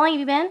 Pins bowling, have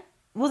you been?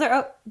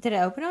 Well, did it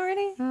open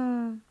already?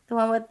 The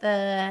one with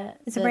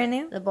Is it brand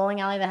new? The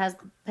bowling alley that has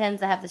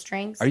pins that have the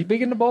strings. Are you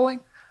big into bowling?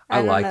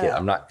 I like it.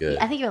 I'm not good.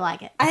 I think you'll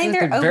like it. I think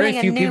they're very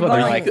opening few a new people that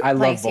are bowling like, I love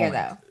place bowling.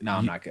 here, though. No,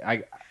 I'm not good.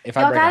 If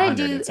Y'all I break gotta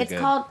 100, it's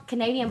called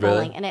Canadian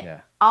bowling,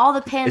 and all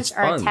the pins It's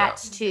are fun,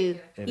 attached to.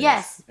 It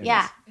Yes, is.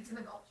 yeah. It's in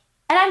the Gulch.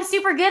 And I'm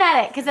super good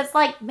at it because it's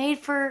like made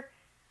for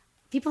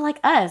people like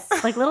us,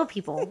 like little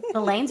people.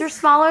 The lanes are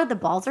smaller, the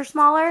balls are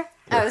smaller,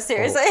 Oh,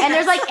 seriously? and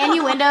there's like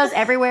innuendos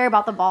everywhere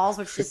about the balls,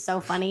 which is so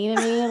funny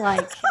to me.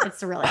 Like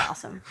it's really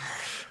awesome.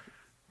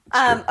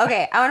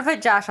 Okay, I want to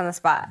put Josh on the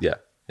spot. Yeah,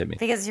 hit me.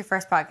 Because it's your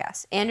first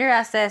podcast. Andrew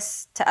asked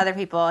this to other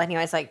people, and he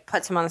always like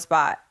puts him on the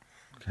spot.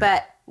 Okay.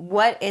 But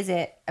what is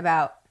it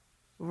about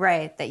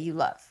Ray that you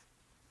love?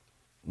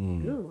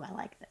 Ooh, I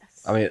like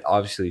this. I mean,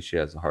 obviously she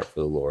has a heart for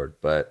the Lord,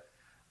 but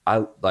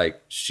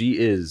she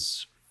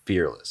is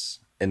fearless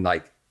in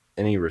like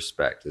any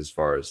respect as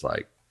far as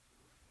like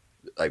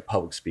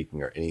public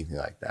speaking or anything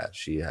like that.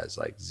 She has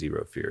like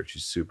zero fear.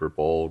 She's super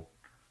bold.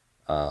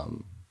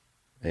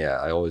 Yeah,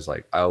 I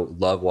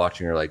love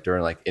watching her like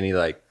during like any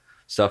like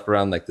stuff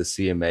around like the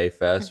CMA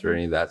Fest or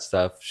any of that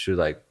stuff. She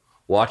like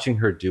watching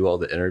her do all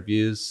the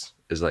interviews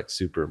is like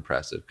super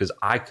impressive because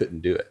I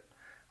couldn't do it.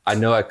 I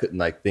know I couldn't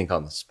like think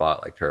on the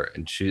spot like her,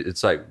 and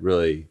it's like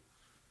really,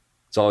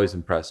 it's always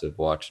impressive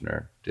watching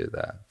her do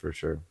that for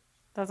sure.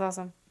 That's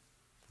awesome.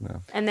 Yeah.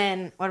 And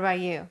then what about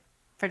you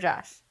for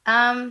Josh?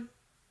 I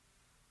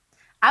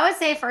would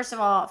say, first of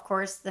all, of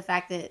course, the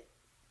fact that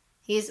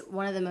he's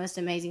one of the most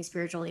amazing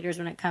spiritual leaders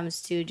when it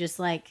comes to just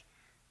like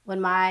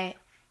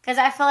because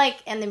I feel like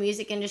in the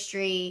music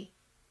industry,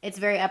 it's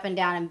very up and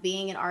down, and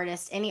being an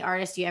artist, any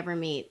artist you ever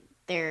meet,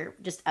 they're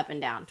just up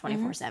and down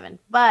 24/7.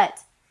 But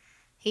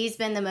he's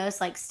been the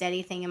most like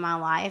steady thing in my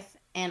life.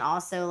 And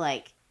also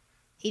like,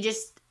 he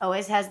just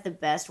always has the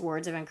best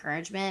words of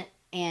encouragement.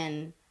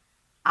 And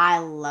I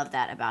love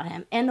that about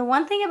him. And the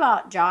one thing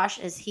about Josh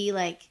is he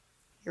like,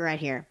 you're right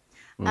here.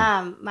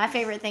 My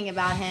favorite thing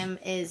about him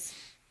is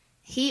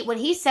when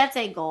he sets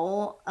a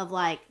goal of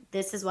like,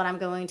 this is what I'm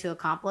going to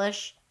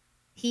accomplish,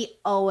 he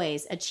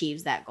always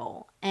achieves that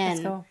goal. And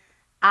That's cool.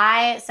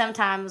 I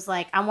sometimes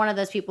like, I'm one of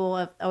those people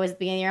of always at the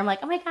beginning of the year, I'm like,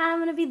 oh my God, I'm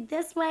going to be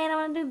this way and I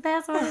want to do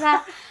this, I want to do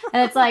that.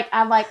 And it's like,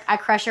 I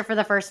crush her for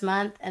the first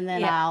month and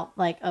then I'll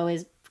like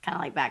always kind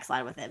of like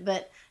backslide with it.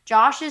 But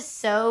Josh is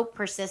so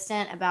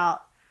persistent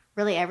about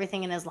really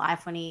everything in his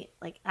life when he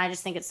like, I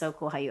just think it's so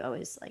cool how you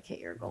always like hit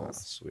your goals.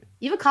 That's sweet.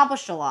 You've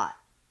accomplished a lot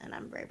and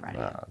I'm very proud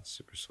of you. That's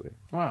super sweet.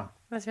 Wow,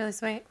 That's really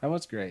sweet. that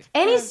was great.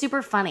 And he's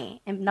super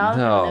funny and not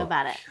people know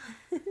about it.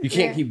 You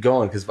can't keep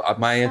going because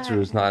my answer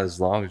was not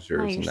as long as No,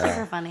 yours. you're now.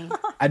 super funny.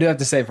 I do have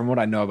to say, from what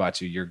I know about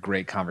you, you're a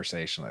great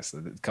conversationalist.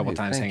 A couple Hey,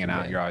 times thank hanging you,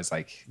 out, man. you're always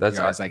like, That's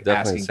asking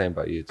definitely the same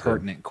about you too.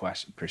 pertinent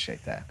questions.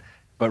 Appreciate that.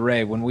 But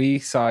Ray, when we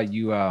saw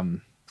you,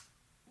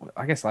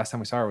 I guess last time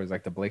we saw her was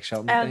like the Blake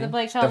Shelton thing, The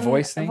Blake Shelton. the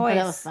voice thing, Oh,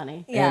 that was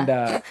funny. Yeah. and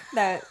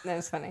that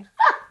was funny.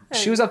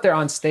 she was up there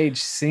on stage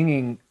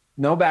singing,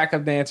 no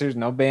backup dancers,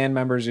 no band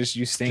members, just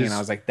you singing. I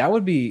was like,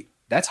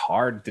 that's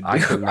hard to do.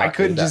 I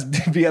couldn't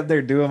just be up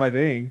there doing my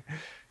thing.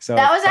 So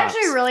That was props.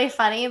 actually really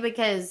funny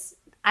because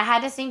I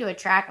had to sing to a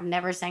track. I've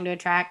never sang to a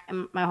track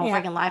in my whole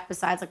freaking life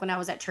besides like when I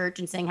was at church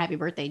and sang Happy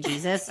Birthday,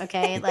 Jesus.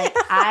 Okay. Like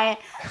I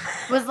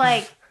was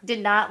like, did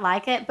not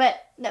like it, but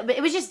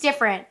it was just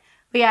different.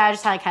 But yeah, I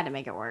just had to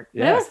make it work.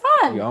 But it was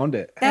fun. You owned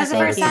it. That was the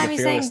Thank first you. time you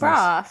sang Bra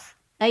Off.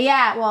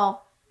 Yeah,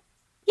 well,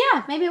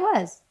 yeah, maybe it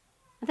was.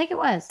 I think it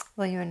was.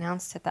 Well, you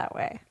announced it that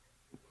way.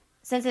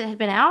 Since it had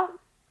been out,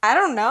 I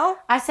don't know.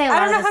 I say a I lot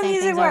don't of know the how same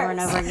music things over and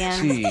works. over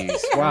again.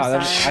 Jeez, wow. I'm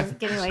That sorry. was, I'm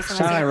giving away some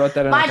Sean and I of wrote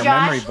that in My like a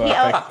Josh, memory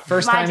book. Like,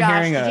 first my time Josh,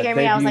 hearing did a you hear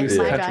me? I was like,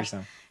 debut my country Josh.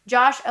 song.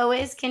 Josh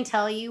always can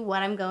tell you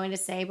what I'm going to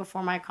say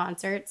before my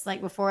concerts.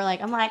 Like before,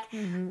 like I'm like,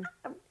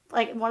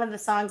 like one of the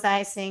songs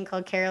I sing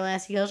called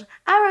Careless. He goes,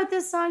 I wrote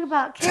this song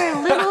about caring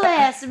a little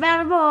less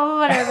about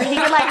whatever. He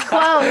can like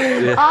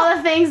quote all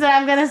the things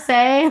that I'm gonna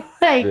say.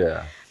 Like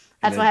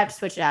that's why I have to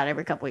switch it out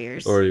every couple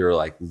years. Or you're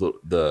like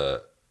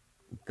the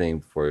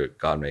thing for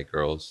God Made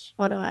Girls.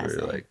 What do I where say?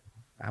 you're like,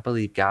 I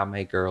believe God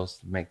made girls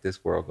to make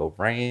this world go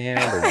round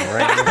and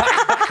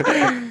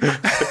round.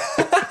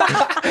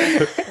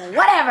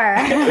 Whatever.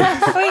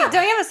 Wait,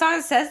 don't you have a song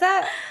that says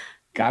that?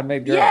 God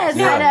Made Girls. Yes,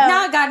 Yeah. I know.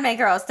 Not God Made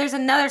Girls. There's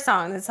another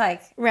song that's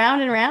like,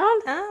 Round and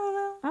round? I don't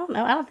know. I don't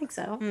know. I don't think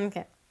so.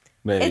 Okay.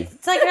 Maybe.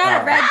 It's like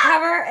not a red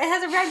cover. It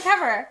has a red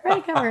cover.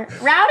 Red cover.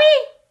 Rowdy?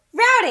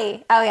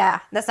 Rowdy. Oh yeah,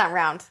 that's not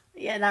round.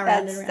 Yeah, not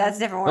round That's and round. that's a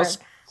different word. That's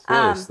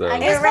close, though. I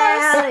get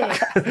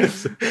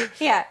rowdy.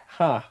 Yeah.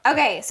 Huh.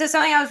 Okay, so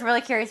something I was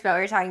really curious about when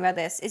we were talking about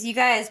this is you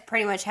guys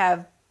pretty much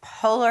have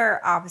polar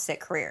opposite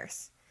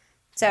careers.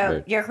 So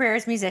Right. your career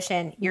as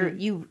musician,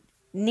 you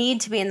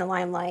need to be in the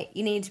limelight.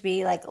 You need to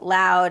be like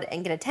loud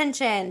and get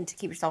attention to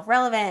keep yourself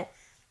relevant.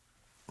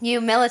 You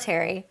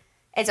military,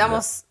 it's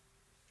almost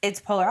it's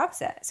polar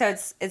opposite. So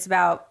it's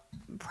about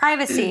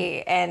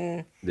privacy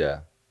and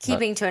Yeah.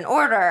 keeping to an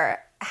order.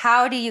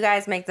 How do you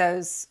guys make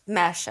those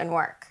mesh and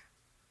work?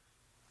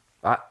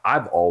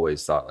 I've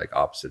always thought like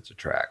opposites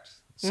attract.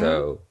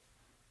 So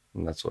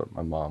and that's what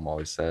my mom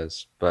always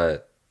says.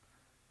 But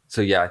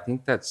so yeah, I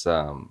think that's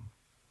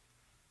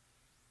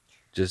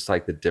just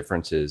like the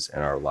differences in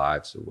our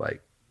lives of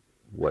like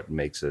what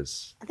makes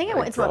us. I think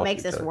like, it's draw what to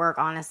makes each us other. work,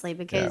 honestly,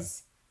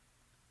 because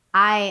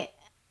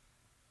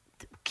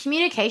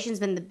communication's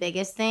been the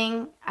biggest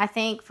thing, I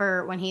think,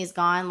 for when he's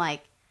gone,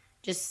 like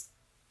just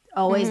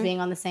always being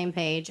on the same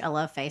page. I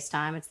love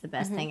FaceTime. It's the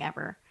best thing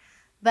ever.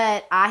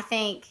 But I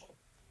think,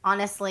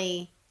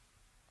 honestly,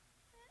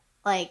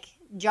 like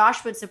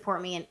Josh would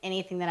support me in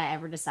anything that I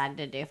ever decided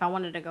to do. If I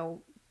wanted to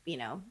go,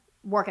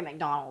 work at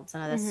McDonald's, I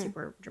know that's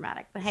super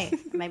dramatic, but hey,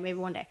 maybe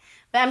one day.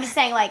 But I'm just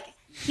saying, like,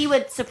 he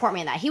would support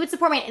me in that. He would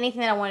support me in anything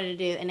that I wanted to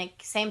do. And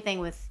same thing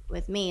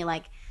with me,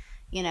 like,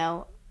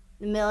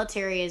 the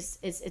military is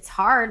it's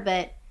hard,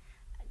 but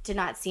to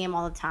not see him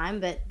all the time.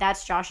 But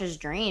that's Josh's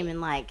dream,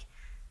 and like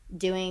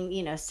doing,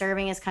 you know,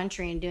 serving his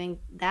country and doing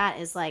that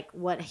is like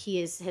what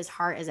his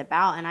heart is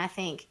about. And I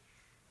think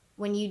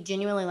when you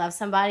genuinely love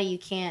somebody, you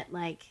can't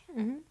like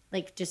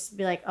just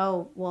be like,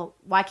 oh, well,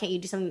 why can't you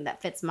do something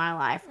that fits my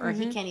life? Or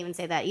he can't even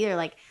say that either.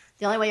 Like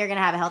the only way you're going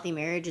to have a healthy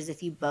marriage is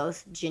if you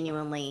both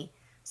genuinely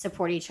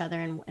support each other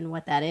and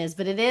what that is.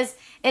 But it is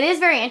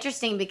very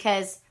interesting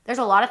because there's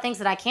a lot of things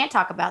that I can't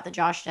talk about that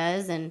Josh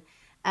does. And,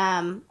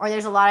 or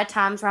there's a lot of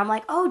times where I'm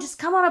like, oh, just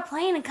come on a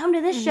plane and come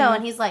to this show.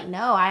 And he's like,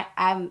 no,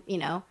 I'm, you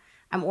know,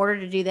 I'm ordered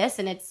to do this.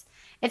 And it's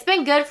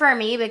been good for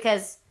me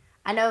because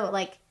I know,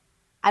 like,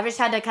 I've just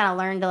had to kind of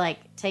learn to,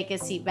 like, take a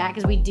seat back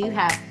because we do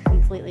have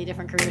completely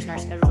different careers and our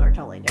schedules are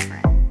totally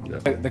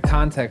different. The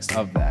context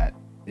of that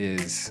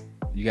is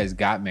you guys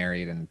got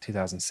married in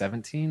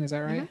 2017, is that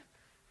right?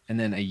 And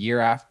then a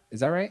year after, is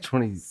that right?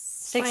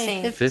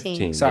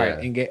 2015. Sorry,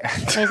 Yeah.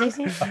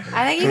 2016?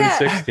 I think you got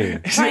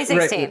 2016.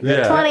 2016.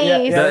 Yeah.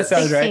 2016. Yeah, that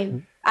sounds right.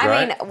 I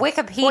Right? mean, 4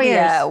 Wikipedia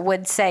years.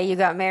 would say you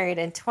got married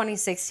in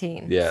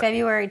 2016, Yeah.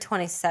 February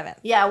 27th.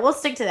 Yeah, we'll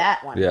stick to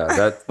that one. Yeah,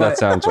 that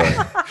sounds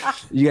right.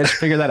 You guys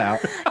figure that out.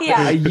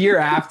 Yeah. A year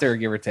after,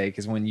 give or take,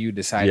 is when you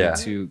decided Yeah.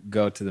 to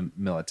go to the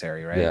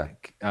military, right?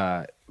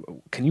 Yeah.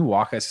 Can you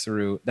walk us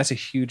through? That's a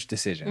huge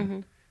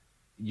decision.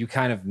 You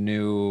kind of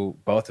knew,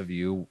 both of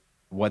you,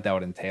 what that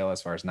would entail as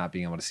far as not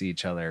being able to see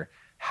each other.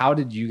 How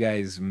did you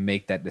guys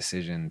make that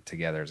decision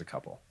together as a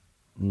couple?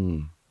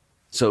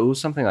 So it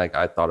was something like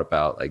I thought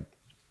about, like,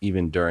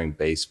 even during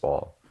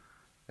baseball.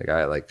 Like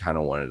I like kind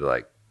of wanted to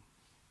like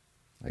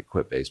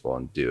quit baseball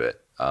and do it.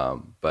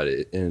 But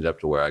it ended up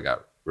to where I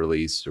got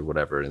released or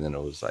whatever. And then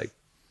it was like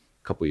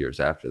a couple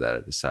years after that, I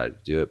decided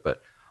to do it.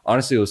 But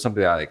honestly, it was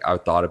something I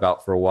thought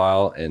about for a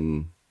while.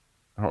 And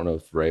I don't know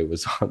if Ray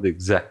was on the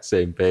exact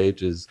same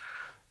page as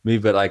me,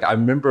 but like, I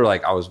remember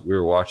like we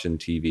were watching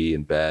TV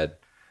in bed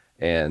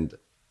and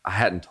I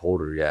hadn't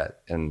told her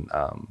yet. And,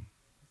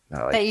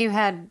 That you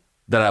had.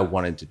 that I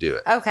wanted to do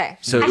it. Okay.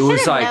 So I it should was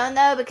have like, known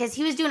though because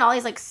he was doing all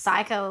these like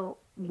psycho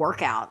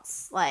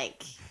workouts,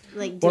 like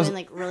doing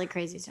like really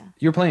crazy stuff.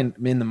 You're playing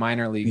in the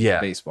minor league Yeah.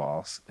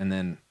 baseballs, and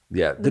then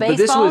yeah, The but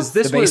this was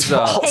The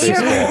baseballs.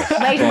 baseball.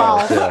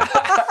 Baseball.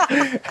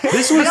 Yeah.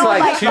 This was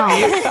like 2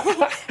 years.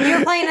 You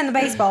were playing in the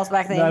baseballs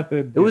back then.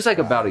 It was like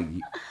about a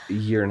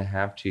year and a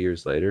half, 2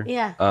 years later.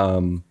 Yeah.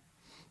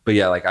 But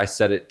yeah, like I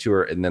said it to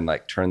her and then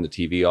like turned the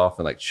TV off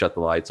and like shut the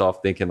lights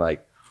off, thinking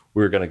like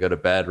we were gonna go to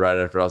bed right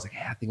after. I was like,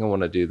 hey, I think I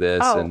want to do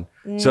this, and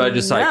so I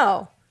just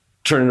like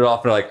turned it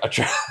off and like I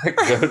tried to like,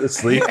 go to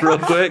sleep real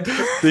quick,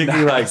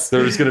 thinking like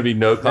there was gonna be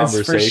no that's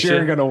conversation. for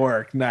sure gonna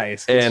work.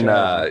 Nice. Good And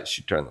job.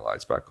 she turned the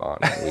lights back on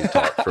and we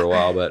talked for a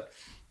while. But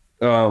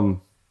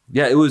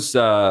yeah, it was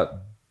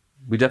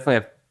we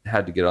definitely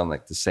had to get on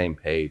like the same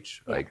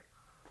page. Yeah. Like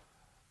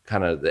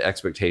kind of the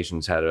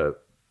expectations had to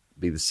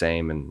be the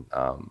same. And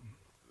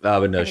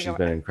but no, she's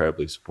been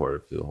incredibly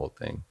supportive through the whole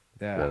thing.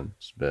 Yeah.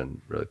 It's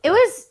been really It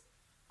fun.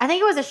 I think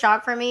it was a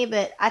shock for me,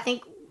 but I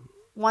think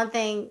one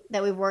thing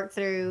that we've worked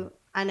through,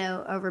 I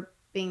know over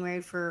being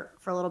married for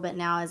a little bit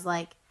now, is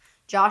like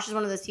Josh is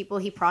one of those people,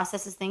 he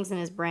processes things in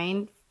his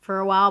brain for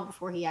a while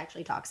before he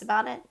actually talks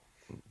about it.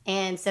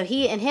 And so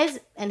he, in his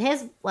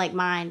like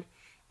mind,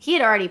 he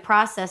had already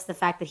processed the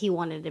fact that he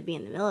wanted to be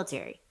in the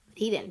military.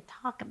 He didn't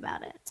talk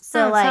about it.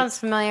 So like, sounds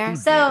familiar.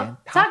 so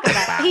talk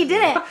about it. He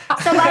didn't.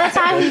 So by the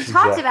time he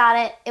talked about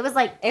it, it was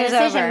like a was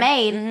decision over.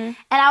 made. And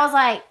I was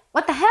like,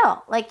 what the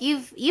hell? Like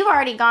you've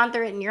already gone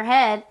through it in your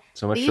head.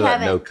 So much but for you that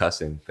haven't- no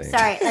cussing thing.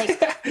 Sorry, like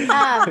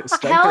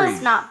Strike hell three.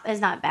 is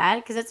not bad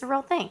because it's a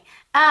real thing.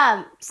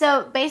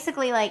 So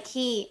basically, like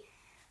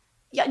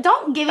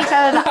don't give each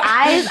other the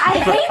eyes. I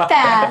hate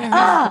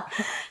that.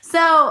 Ugh.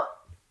 So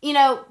you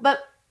know, but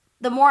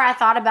the more I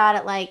thought about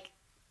it, like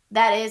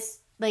that is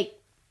like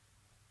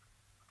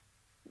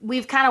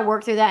we've kind of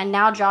worked through that, and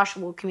now Josh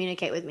will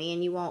communicate with me,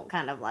 and you won't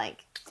kind of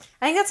like.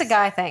 I think that's a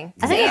guy thing.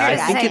 I think Yeah,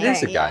 it's a I guy think it thing.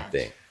 is a guy Yeah.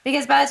 thing.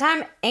 Because by the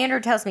time Andrew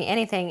tells me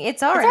anything,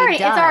 it's already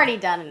done. It's already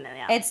done.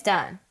 Yeah. It's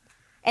done.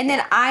 And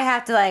then I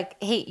have to like,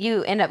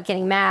 you end up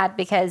getting mad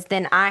because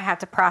then I have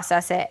to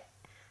process it.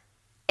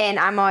 And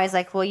I'm always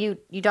like, well, you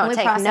don't We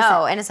take process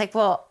no. it. And it's like,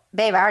 well,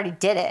 babe, I already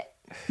did it.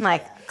 I'm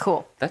like,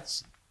 cool.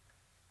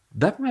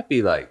 That might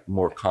be like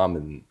more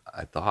common than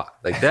I thought.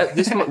 Like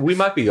that, we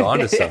might be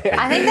onto something.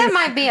 I think that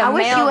might be a I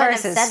wish you male wouldn't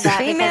have versus said that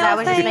because female I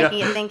was just thing. making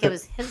it think it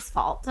was his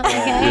fault.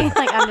 Okay,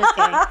 like I'm just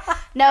kidding.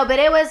 No, but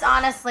it was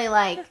honestly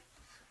like.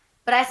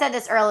 But I said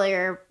this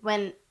earlier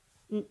when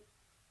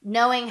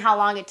knowing how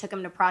long it took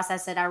him to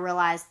process it, I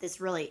realized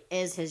this really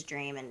is his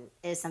dream and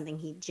is something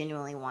he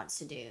genuinely wants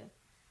to do,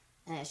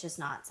 and it's just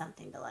not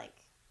something to like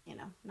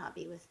not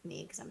be with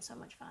me because I'm so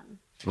much fun.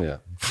 Yeah.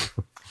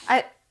 I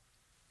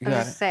was just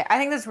gonna say, I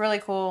think that's really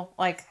cool,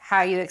 like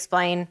how you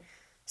explain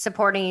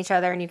supporting each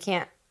other and you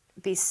can't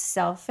be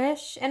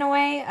selfish in a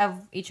way of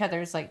each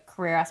other's like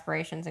career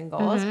aspirations and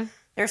goals. Mm-hmm.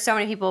 There's so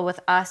many people with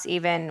us,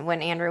 even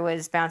when Andrew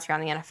was bouncing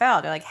around the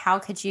NFL, they're like, how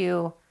could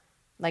you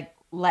like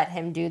let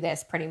him do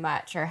this pretty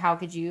much? Or how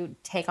could you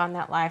take on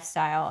that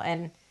lifestyle?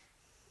 And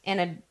in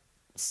a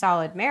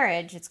solid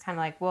marriage, it's kind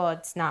of like, well,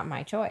 it's not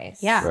my choice.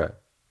 Yeah.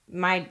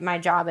 Right. My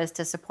job is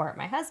to support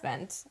my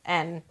husband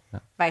and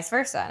vice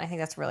versa. And I think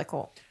that's really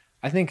cool.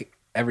 I think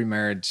every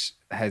marriage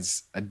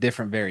has a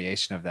different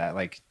variation of that.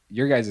 Like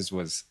your guys'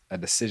 was a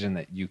decision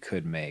that you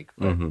could make.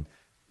 But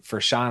for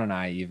Sean and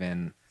I,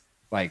 even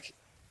like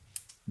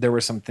there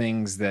were some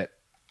things that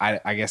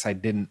I guess I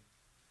didn't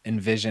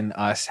envision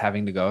us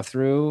having to go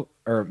through,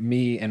 or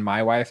me and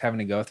my wife having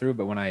to go through.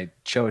 But when I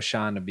chose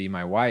Sean to be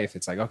my wife,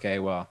 it's like, okay,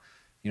 well,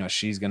 you know,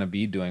 she's going to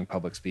be doing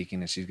public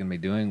speaking and she's going to be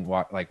doing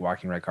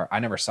walking red car. I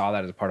never saw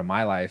that as a part of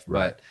my life,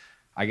 but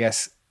I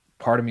guess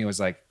part of me was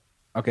like,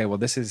 okay, well,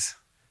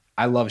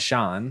 I love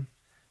Sean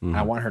and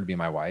I want her to be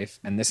my wife,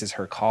 and this is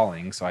her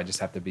calling. So I just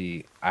have to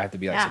be like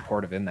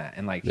supportive in that.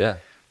 And like,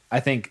 I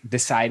think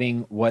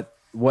deciding what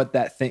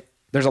that thing,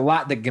 there's a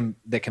lot that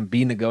can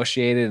be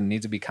negotiated and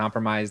needs to be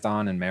compromised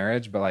on in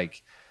marriage. But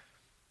like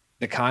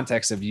the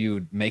context of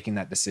you making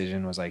that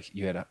decision was like,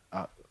 you had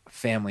a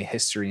family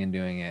history in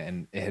doing it,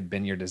 and it had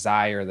been your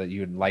desire that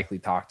you had likely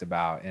talked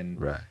about. And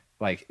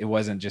like, it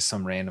wasn't just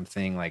some random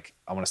thing. Like,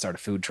 I want to start a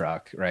food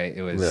truck. Right.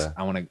 It was,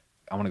 I want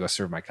to go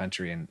serve my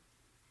country,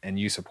 and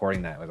you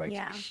supporting that was like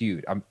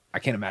huge. I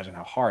can't imagine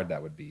how hard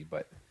that would be,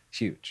 but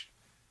huge.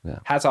 Yeah.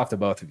 Hats off to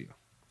both of you.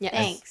 Yeah.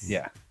 Thanks.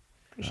 Yeah.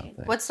 Appreciate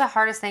it. What's the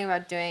hardest thing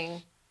about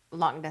doing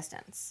long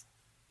distance?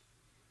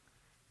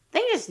 I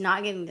think just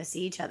not getting to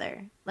see each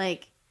other.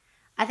 Like,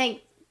 I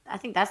think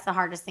that's the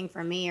hardest thing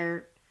for me.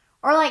 Or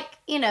like,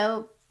 you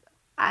know,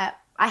 I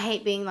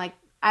hate being like,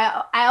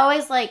 I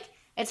always like,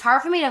 it's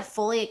hard for me to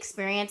fully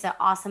experience an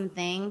awesome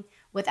thing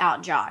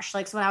without Josh.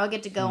 Like, so when I would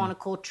get to go on a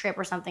cool trip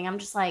or something, I'm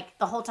just like,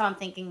 the whole time I'm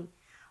thinking,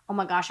 oh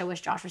my gosh, I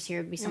wish Josh was here.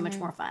 It'd be so much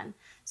more fun.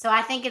 So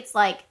I think it's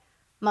like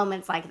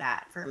moments like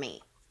that for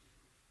me.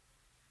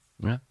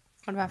 Yeah.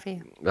 What about for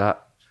you?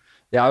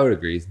 Yeah, I would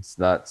agree. It's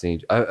not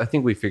seeing. I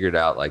think we figured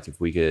out like if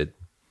we could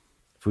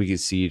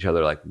see each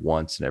other like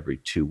once in every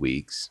 2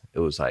 weeks, it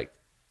was like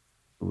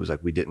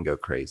we didn't go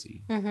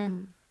crazy.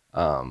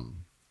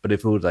 But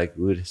if it would like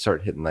we would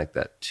start hitting like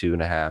that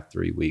 2.5,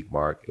 3 week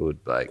mark, it would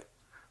like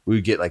we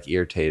would get like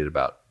irritated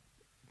about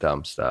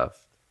dumb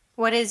stuff.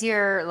 What is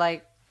your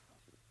like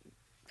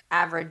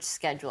average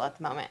schedule at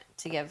the moment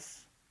to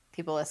give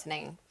people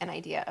listening an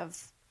idea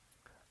of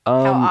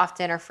how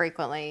often or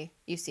frequently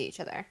you see each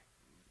other?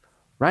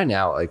 Right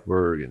now, like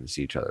we're going to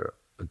see each other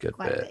a good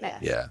bit. Yes.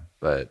 Yeah,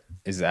 but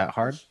Is that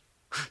hard?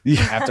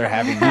 After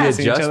having the to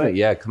see each other?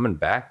 adjustment, coming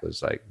back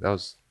was like that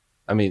was.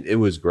 I mean, it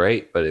was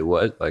great, but it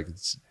was like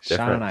it's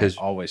different. Sean and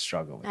I always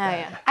struggle with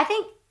that. Yeah. I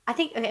think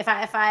if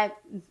I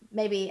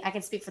maybe I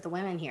can speak for the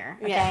women here.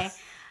 Okay. Yes.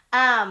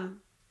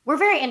 We're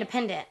very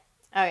independent.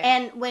 Oh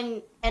yeah.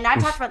 And I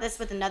talked about this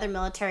with another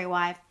military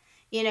wife.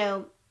 You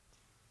know,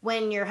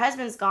 when your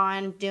husband's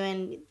gone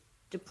doing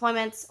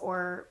deployments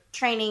or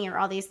training or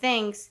all these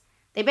things,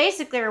 they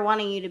basically are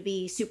wanting you to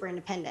be super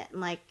independent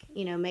and like,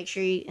 you know, make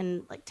sure you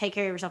and like take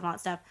care of yourself and all that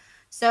stuff.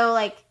 So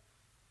like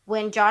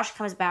when Josh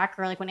comes back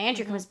or like when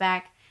Andrew comes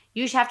back,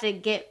 you just have to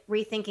get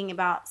rethinking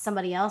about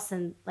somebody else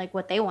and like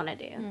what they want to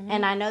do.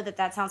 And I know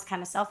that sounds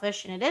kind of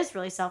selfish, and it is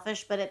really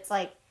selfish, but it's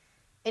like,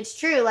 it's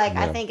true. Like,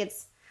 I think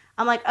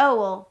I'm like, oh,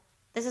 well,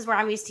 this is where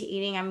I'm used to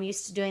eating. I'm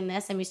used to doing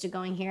this. I'm used to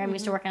going here. I'm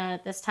used to working on it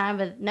at this time.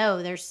 But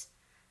no, there's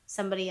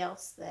somebody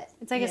else that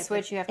It's like a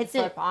switch you have to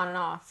flip on and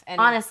off.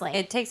 And honestly,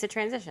 it takes a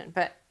transition.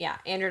 But yeah,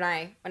 Andrew and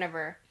I,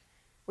 whenever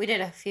we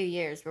did a few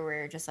years where we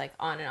were just like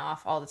on and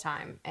off all the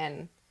time.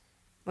 And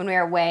when we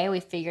were away, we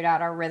figured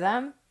out our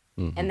rhythm.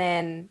 And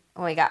then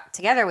when we got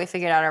together, we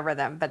figured out our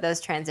rhythm. But those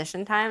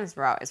transition times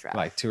were always rough.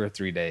 Like 2 or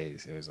 3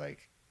 days, it was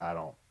like, I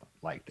don't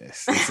like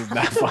this. This is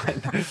not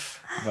fun.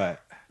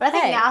 But I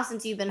think now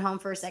since you've been home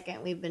for a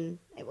second, we've been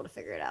able to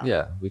figure it out.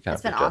 Yeah, we kind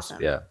It's of been adjusted.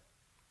 awesome. Yeah,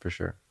 for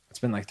sure. it's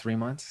been like 3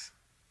 months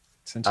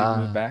since you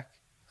moved back.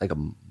 Like a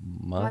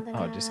month. and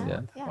Oh, a just a half.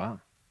 month. Yeah. Wow.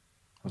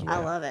 I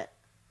love it.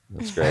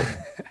 That's great.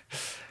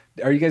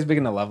 Are you guys big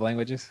into love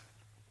languages?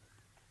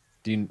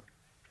 Do you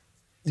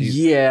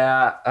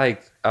Yeah,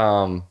 like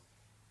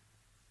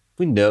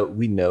we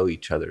know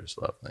each other's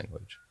love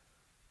language.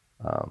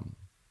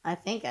 I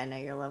think I know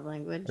your love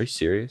language. Are you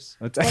serious?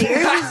 What's Well,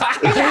 yours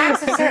is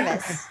acts of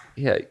service.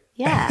 Yeah,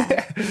 Yeah.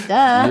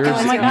 Duh. Yours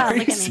Oh my is- God.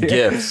 Look at me.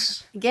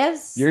 gifts.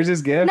 Gifts. yours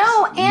is gifts?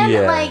 No, and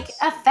Yes.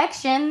 like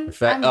affection.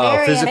 I'm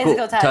very physical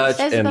Physical touch. touch,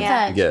 physical and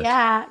touch. gifts.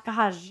 Yeah.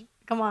 Gosh.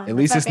 Come on. At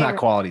least That's it's my not favorite.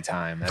 quality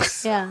time.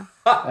 That's Yeah.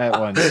 that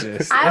one's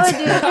just I would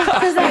do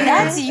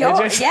That's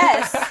yours. just-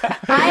 Yes.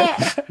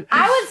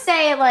 I would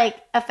say like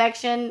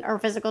affection or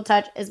physical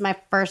touch is my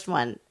first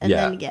one, and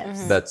Yeah. then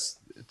gifts.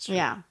 It's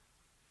Yeah.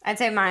 I'd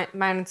say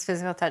mine's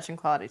physical touch and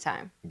quality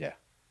time. yeah.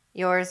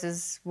 Yours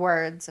is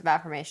words of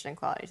affirmation and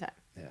quality time.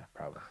 Yeah,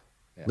 probably.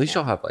 At least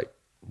you'll have like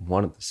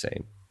one of the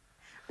same.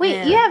 Wait,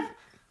 Yeah. you have?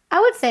 I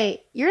would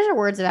say yours are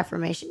words of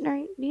affirmation.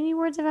 Right? Do you need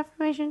words of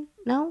affirmation?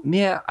 No.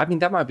 Yeah, I mean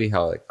that might be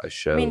how like a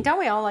show. I mean, don't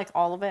we all like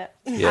all of it?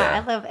 I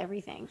yeah. love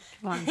everything.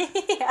 Come on.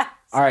 Yeah.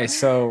 All right,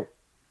 so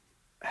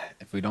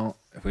if we don't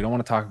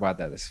want to talk about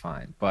that, that's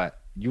fine.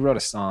 But you wrote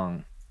a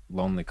song,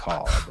 "Lonely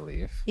Call," I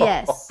believe.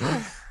 Yes.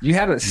 You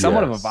had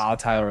somewhat of a Yes.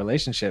 volatile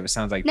relationship. It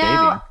sounds like dating.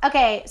 No,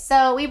 okay.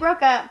 So we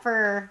broke up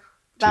for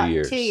about 2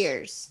 years. 2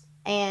 years,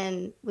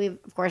 and we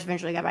of course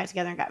eventually got back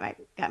together and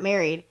got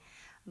married.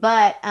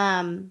 But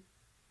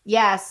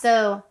yeah.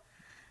 So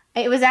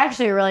it was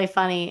actually really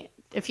funny.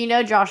 If you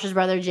know Josh's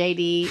brother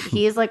JD,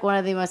 he is like one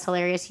of the most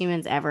hilarious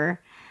humans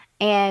ever,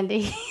 and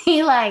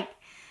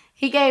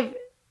he gave.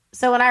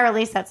 So when I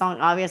released that song,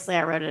 obviously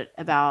I wrote it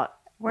about.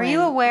 Were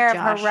you aware of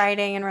Josh- her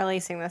writing and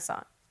releasing this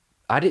song?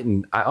 I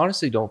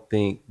honestly don't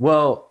think.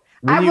 Well,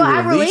 when I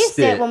you released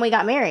it when we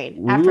got married.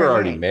 we after were we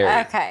already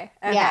married. Okay.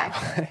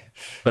 Yeah.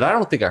 But I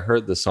don't think I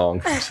heard the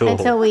song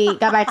Until we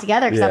got back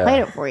together because I Yeah.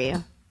 played it for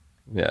you.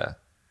 yeah.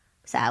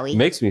 Sally. It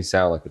makes me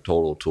sound like a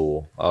total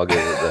tool. I'll give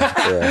it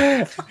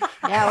that.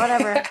 Yeah. Yeah,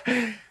 whatever.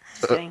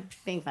 Just kidding.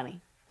 Being funny.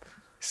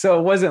 So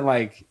it wasn't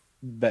like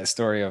that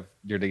story of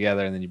you're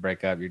together and then you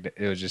break up.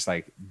 It was just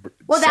like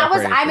Well, that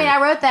was, separated I mean, for-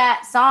 I wrote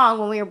that song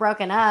when we were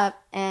broken up,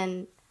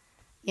 and,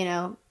 you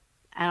know,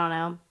 I don't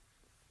know.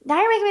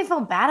 Now you're making me feel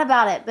bad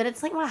about it, but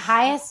it's like my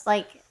highest,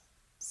 like,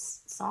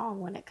 song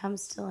when it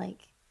comes to, like,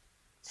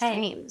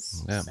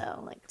 streams. Yeah.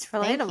 So, like, It's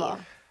thank relatable.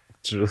 you.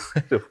 It's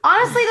really-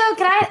 Honestly,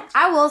 though,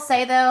 I will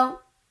say, though,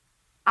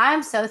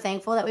 I'm so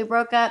thankful that we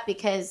broke up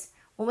because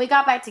when we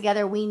got back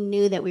together, we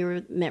knew that we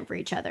were meant for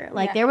each other.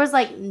 Like, Yeah. there was,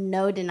 like,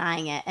 no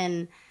denying it.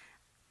 And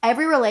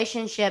every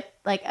relationship,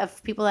 like,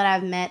 of people that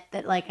I've met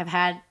that, like, have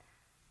had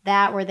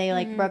that where they,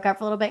 like, broke up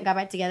for a little bit and got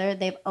back together,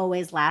 they've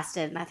always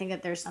lasted. And I think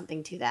that there's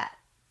something to that.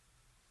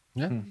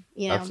 yeah,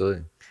 You know?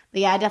 absolutely.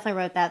 But yeah, I definitely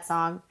wrote that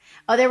song.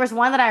 Oh, there was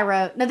one that I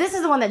wrote. No, this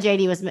is the one that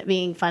JD was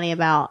being funny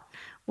about.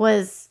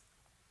 Was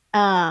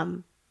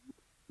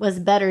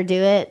Better Do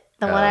It,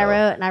 the one I Oh.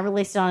 wrote, and I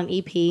released it on an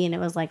EP, and it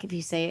was like, if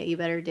you say it, you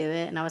better do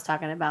it. And I was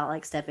talking about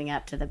like stepping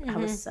up to the. I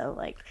was so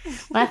like,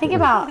 when I think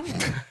about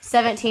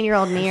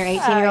 17-year-old me or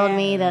 18-year-old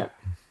me that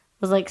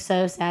was like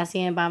so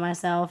sassy and by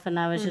myself, and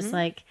I was just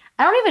like,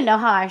 I don't even know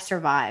how I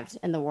survived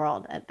in the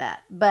world at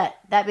that. But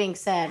that being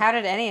said, How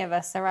did any of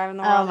us survive in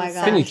the Oh world? my as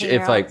God. If like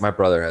 17-year-olds? my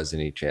brother has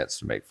any chance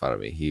to make fun of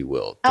me, he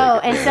will. Take oh,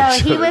 and so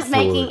advantage he of was it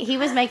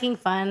fully. making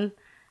fun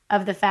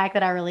of the fact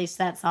that I released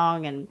that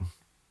song, and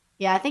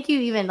yeah, I think you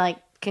even like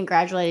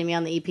congratulated me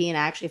on the EP, and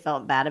I actually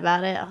felt bad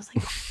about it. I was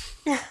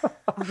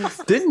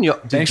like, Didn't you?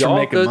 Did Thanks for y'all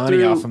making go money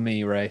through, off of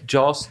me, Ray. Did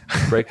y'all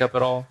break up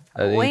at all?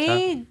 At any time?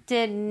 We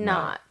did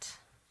not.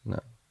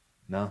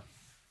 No,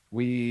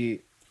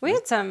 we We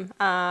had some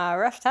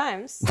rough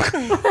times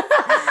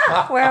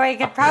where we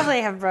could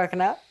probably have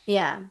broken up.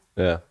 yeah,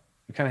 Yeah,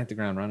 kind of hit the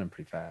ground running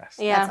pretty fast.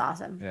 Yeah. that's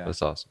awesome. Yeah.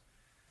 that's awesome.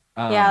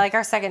 Yeah, like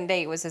our second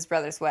date was his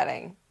brother's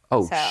wedding.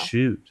 Oh So-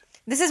 shoot!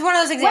 This is one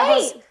of those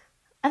examples. Wait,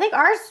 I think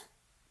our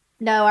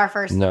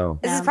first. No.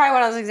 This is No. probably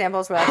one of those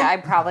examples where like I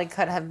probably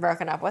could have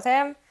broken up with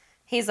him.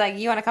 He's like,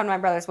 "You want to come to my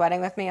brother's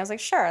wedding with me?" I was like,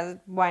 "Sure,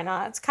 why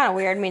not?" It's kind of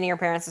weird meeting your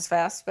parents this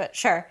fast, but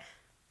sure.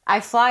 I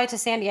fly to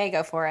San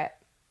Diego for it,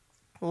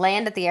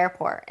 land at the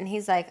airport, and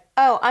he's like,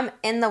 "Oh, I'm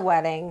in the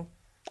wedding.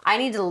 I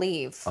need to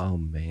leave. Oh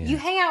man. You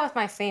hang out with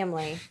my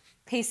family.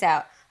 Peace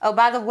out. Oh,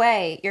 by the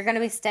way, you're going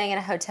to be staying in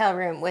a hotel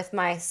room with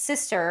my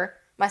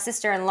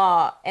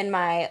sister-in-law, and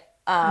my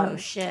Oh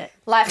shit!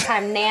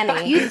 lifetime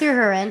nanny. You threw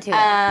her into it.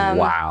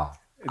 wow.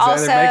 It's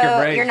either make or Also,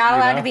 break, you're not you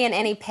allowed know? to be in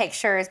any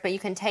pictures, but you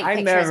can take I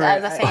pictures never,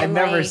 of the family. I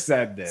never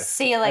said this.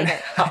 See you later.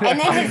 And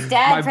then his My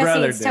dad brother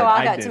proceeds to did. walk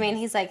I up to me didn't. and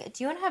he's like,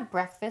 "Do you want to have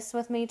breakfast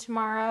with me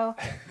tomorrow?"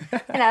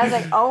 And I was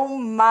like, "Oh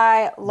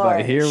my lord!"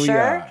 But here we sure?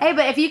 are. Hey,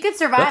 but if you could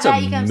survive That's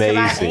that, you can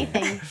survive amazing.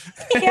 anything.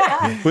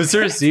 Yeah. Was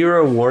there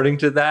zero warning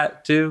to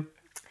that too?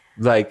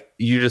 Like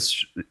you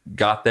just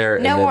got there.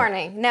 and No then,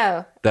 warning.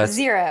 No. That's-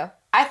 Zero.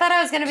 I thought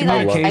I was going to be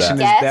like Communication a is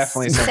guest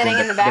definitely something sitting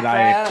in the back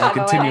that row I'm of a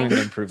continuing wedding.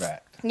 to improve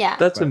at. Yeah.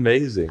 That's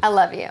amazing. I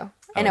love you.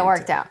 And it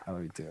worked out. I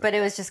love you too. But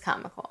it was just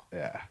comical.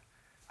 Yeah.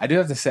 I do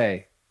have to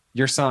say,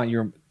 your song,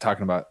 you're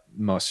talking about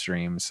most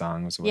streamed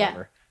songs, Yeah.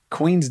 whatever.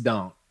 Queens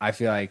Don't, I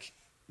feel like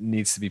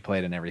needs to be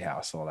played in every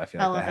household. I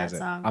feel I like love that has that it.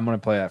 song. I'm going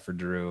to play that for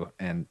Drew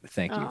and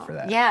thank you Oh, for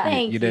that. yeah.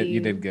 Thank you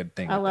did good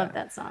thing. I with love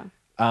that song.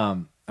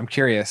 I'm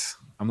curious.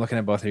 I'm looking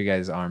at both of you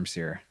guys' arms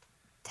here.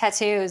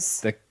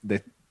 Tattoos.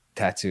 The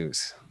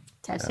tattoos.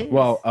 Tattoos.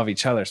 Well, of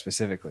each other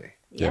specifically.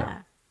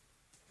 yeah.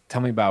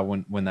 Tell me about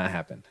when that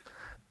happened.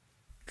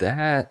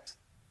 That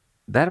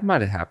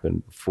might have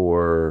happened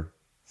before.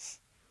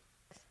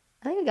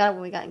 I think we got it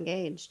when we got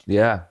engaged.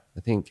 Yeah, I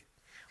think.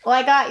 Well,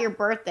 I got your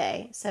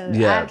birthday, so I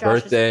Yeah, have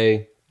Josh's-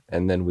 birthday,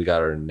 and then we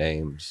got our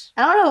names.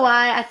 I don't know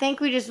why. I think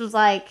we just was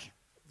like.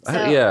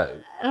 So, Yeah,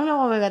 I don't know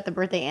why we got the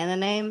birthday and the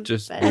name.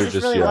 Just- but we I were just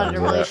just really young, wanted to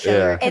really yeah, show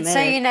yeah. her It's so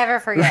committed. you never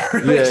forget. yeah,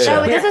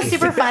 So yeah. this is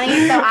super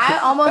funny. So I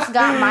almost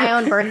got my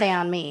own birthday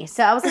on me.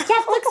 So I was like, yeah,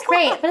 it looks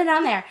great. Put it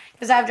on there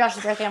because I have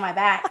Josh's birthday on my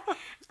back.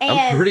 And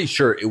I'm pretty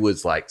sure it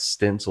was like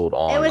stenciled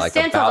on, It was like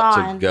stenciled about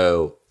on. to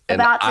go. And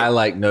About to- I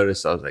like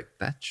noticed, I was like,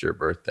 that's your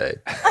birthday.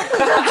 And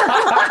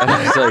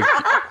I was like,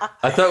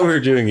 I thought we were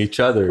doing each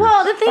other.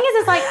 well, the thing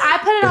is, like I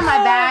put it on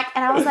my back,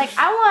 and I was like,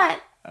 I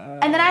want.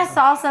 And then I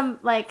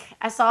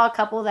saw a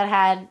couple that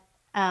had,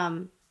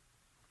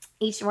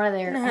 each one of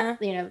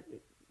their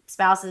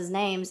spouses'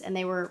 names, and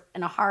they were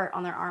in a heart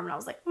on their arm, and I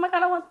was like, oh my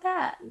god, I want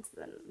that. And so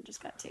then I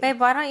just got 2. Babe,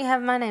 why don't you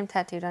have my name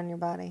tattooed on your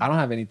body? I don't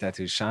have any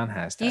tattoos. Sean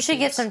has tattoos. You should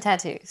get some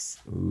tattoos.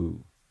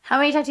 Ooh. How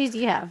many tattoos do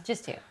you have?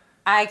 Just 2.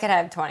 I could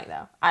have 20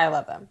 though. I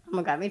love them. Oh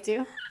my god, me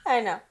too.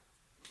 I know.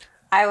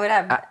 I would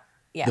have.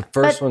 Yeah. The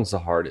first one's the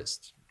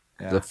hardest.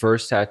 Yeah. The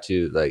first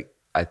tattoo, like,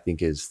 I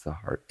think is the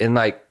hard. And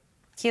like,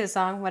 Cue the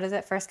song. What is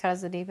it? First cut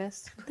is the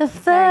deepest. The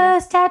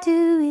first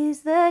tattoo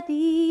is the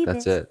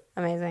deepest. that's it.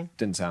 Amazing.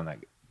 Didn't sound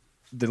that good.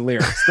 The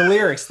lyrics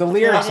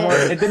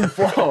weren't, it didn't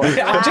flow.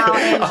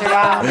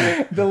 Wow,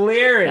 The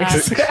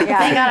lyrics. Thank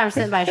God I'm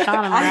sitting by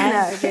Sean. Am I I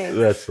right? know, dude.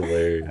 That's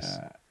hilarious.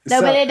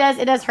 No, but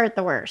it does hurt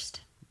the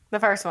worst. The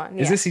first one.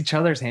 Yeah. Is this each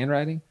other's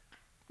handwriting?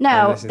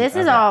 No, this is- this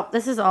is okay.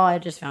 This is all. I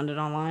just found it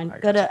online. I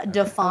Go to gotcha.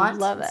 DeFont.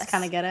 Love It's this.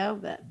 kind of ghetto,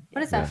 but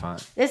What is Yeah, that? fine.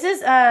 this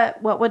is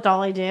what would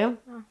Dolly do?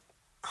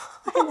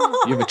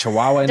 You have a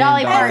chihuahua named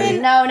Dolly Dolly.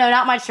 Parton. No,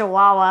 not my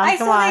Chihuahua. I Come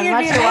still on, think it'd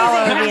my be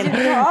Chihuahua would amazing. be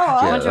in.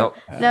 Yeah,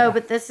 that- No,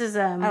 but this is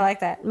I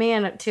like that. me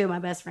and 2 of my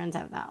best friends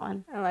have that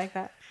one. I like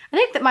that. I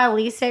think that my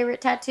least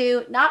favorite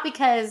tattoo, not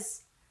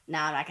because. No,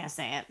 I'm not gonna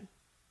say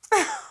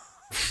it.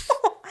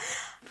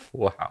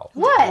 wow.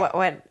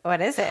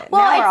 What is it?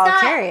 Well, now we're all it's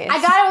not. curious.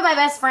 I got it with my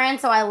best friend,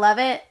 so I love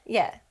it.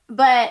 Yeah.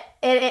 But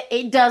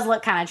it does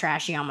look kind of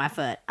trashy on my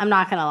foot. I'm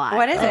not gonna lie.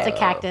 What is it's it? a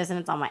cactus and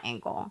it's on my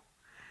ankle.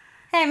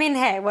 Hey, I mean,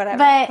 hey, whatever.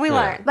 But we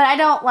learned. But I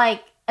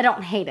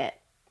don't hate it.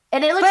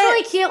 And it looks But-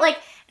 really cute. Like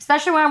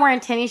especially when I'm wearing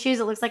tennis shoes,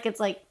 it looks like it's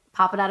like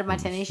popping out of my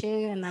tennis shoe,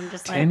 and I'm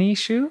just like Tenny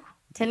shoe?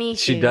 tennis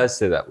shoe. She does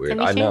say that weird.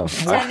 Tennis I know.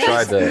 shoe? I've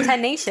tried the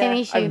Tanisha.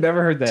 tennis shoe. I've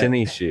never heard that.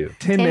 tennis shoe.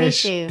 Tennis.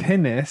 shoe.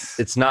 Tennis.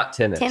 It's not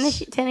tennis. Tennis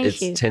shoe.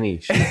 It's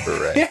tennis shoe for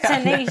Ray.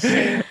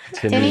 Tanisha.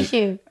 Tennis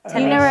shoe.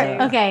 Tennis You never.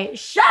 shoe. Okay,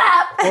 shut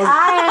up.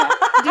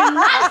 I do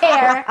not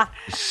care.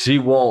 She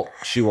won't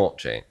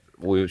change.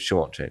 She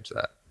won't change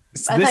that.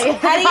 I thought you,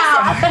 How do you wow,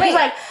 say- I thought you wait. was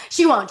like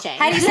she won't change.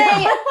 How do you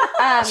say?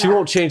 She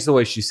won't change the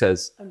way she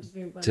says I'm just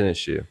being funny. tennis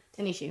shoe.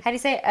 Tennis shoe. How do you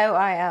say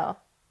OIL?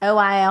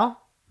 OIL.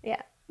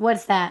 Yeah.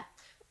 What's that?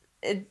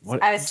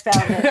 What? I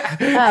spelled it.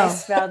 I Oh,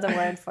 spelled the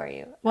word for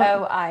you. What?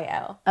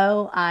 OIL.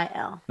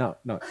 OIL.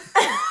 No.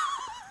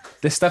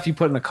 This stuff you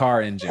put in the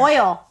car engine.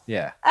 Oil.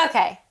 Yeah.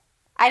 Okay.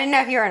 I didn't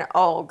know if you were an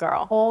old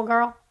girl. Oil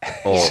girl.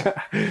 Oh,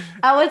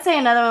 I would say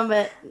another one,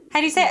 but How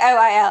do you say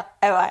OIL?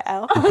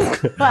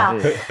 OIL. wow,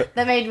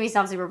 that made me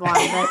sound super blonde.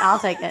 But I'll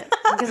take it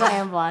because I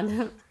am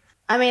blonde.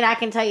 I mean, I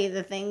can tell you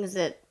the things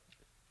that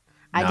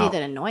I do No.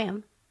 that annoy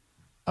him,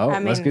 Oh, I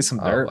let's mean- get some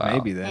Oh, dirt, wow.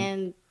 maybe then.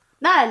 and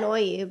not annoy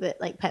you, but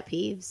like pet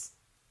peeves.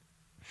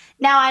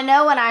 Now I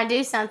know when I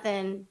do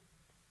something.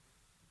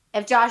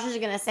 If Josh is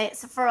gonna say,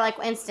 so for like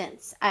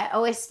instance, I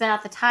always spin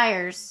out the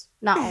tires.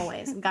 Not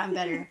always. I've gotten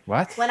better.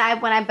 What? When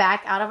I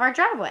back out of our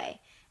driveway,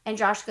 and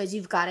Josh goes,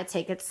 "You've got to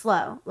take it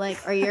slow, like,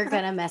 or you're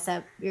gonna mess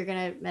up. You're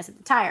gonna mess up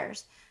the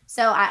tires."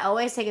 So I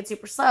always take it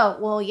super slow.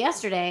 Well,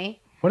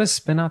 yesterday, What does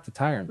spin out the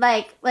tire?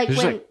 like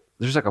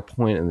there's like a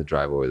point in the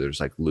driveway where there's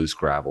like loose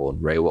gravel,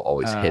 and Ray will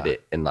always hit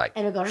it and like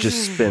and it'll go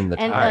just spin the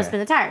and tire. spin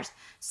the tires.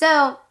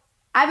 So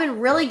I've been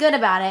really good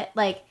about it.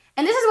 Like,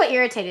 and this is what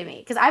irritated me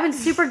because I've been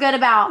super good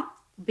about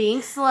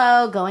being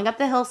slow, going up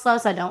the hill slow,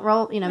 so I don't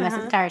roll, mess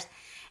up the tires.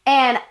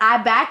 And I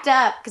backed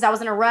up because I was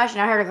in a rush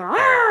and I heard it go,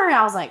 "Arr!" And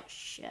I was like,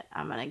 shit,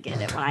 I'm going to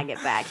get it when I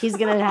get back. He's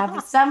going to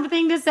have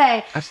something to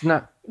say. That's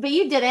not. But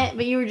you didn't.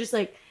 But you were just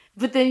like,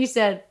 but then you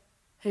said,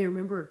 hey,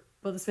 remember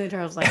about the spinning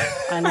tire? I was like,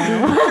 I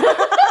know.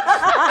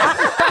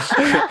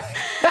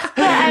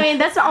 But, I mean,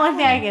 that's the only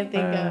thing I can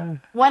think of.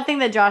 One thing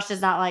that Josh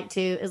does not like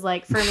too is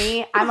like, for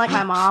me, I'm like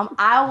my mom.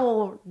 I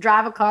will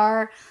drive a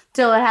car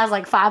till it has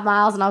like 5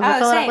 miles and I'll go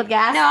fill it up same. with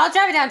gas. No, I'll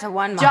drive it down to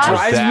 1 mile. Josh-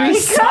 Drives that- me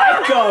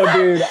psycho,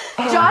 dude. Josh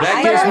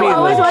That gives me literally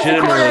always wants a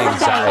quarter legitimate of a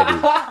tank.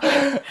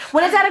 anxiety.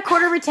 When it's at a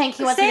quarter of a tank,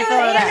 he wants me Same to fill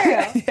it with up.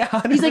 Andrew.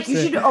 Yeah, He's like, you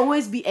 100%. should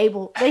always be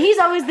able. But he's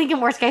always thinking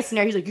worst case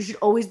scenario. He's like, you should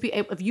always be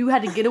able. If you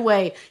had to get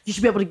away, you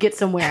should be able to get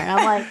somewhere. And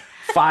I'm like,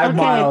 5 Okay.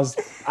 miles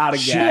out of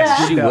gas.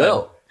 Yeah. She You're done.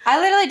 will. I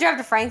literally drove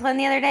to Franklin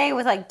the other day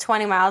with like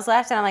 20 miles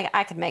left, and I'm like,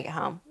 I could make it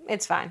home.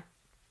 It's fine.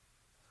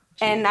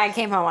 And I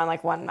came home on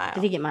like 1 mile.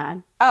 did he get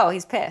mad? Oh,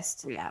 he's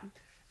pissed. Yeah.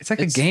 It's like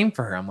a game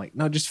for her. I'm like,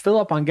 no, just fill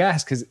up on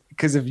gas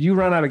because if you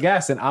run out of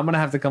gas, then I'm gonna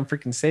have to come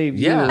freaking save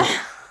you. Yeah.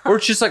 Or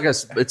it's just like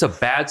it's a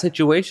bad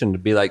situation to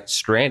be like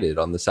stranded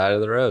on the side of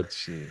the road.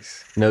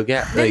 Jeez. No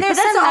gas. Then Like, there's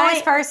But that's some the nice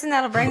only- person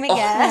that'll bring me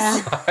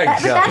gas. my but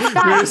that's God.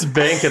 not- You're just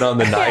banking on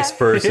the nice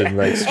person,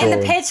 like In the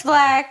scrolling. pitch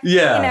black,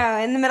 Yeah.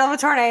 in the middle of a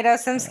tornado,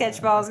 some sketch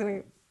ball's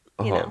gonna,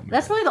 Oh,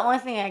 That's really the only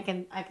thing I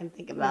can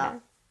think about.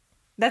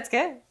 that's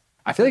good.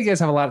 I feel like you guys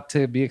have a lot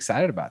to be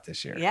excited about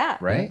this year. Yeah.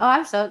 Right? Oh,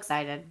 I'm so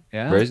excited.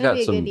 Yeah. Ray's gonna got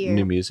be a some good year.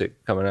 new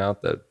music coming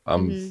out that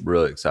I'm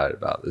really excited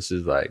about. This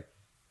is like,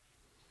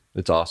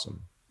 it's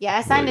awesome. Yeah,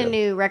 I signed Really a good.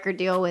 new record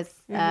deal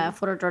with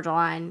Florida Georgia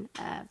Line.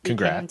 BK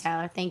Congrats. and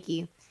Tyler, thank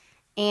you.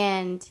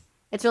 And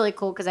it's really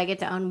cool because I get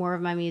to own more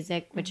of my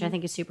music, which I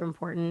think is super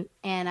important.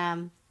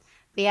 And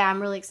but yeah,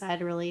 I'm really excited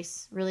to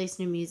release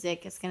new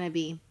music. It's gonna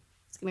be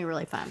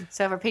really fun.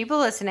 So for people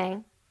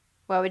listening,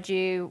 where would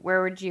you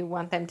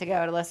want them to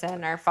go to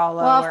listen or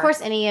follow? Well, of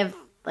course, any of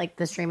like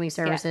the streaming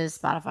services,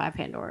 Spotify,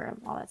 Pandora,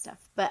 all that stuff.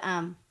 But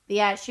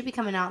yeah, it should be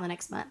coming out in the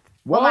next month.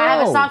 Well, I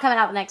have a song coming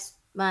out the next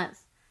month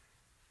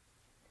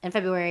in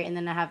February, and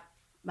then I have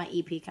my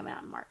EP coming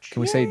out in March. Can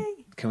we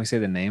say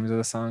the names of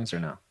the songs or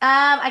no?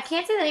 I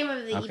can't say the name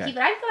of the EP,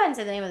 but I can go ahead and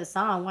say the name of the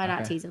song. Why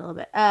not tease it a little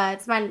bit?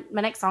 It's my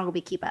next song will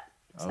be Keep Up.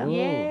 So,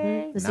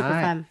 it's super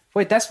fun.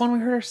 Wait, that's one we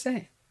heard her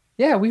sing.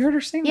 Yeah, we heard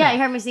her sing. Yeah, that.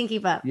 you heard me sing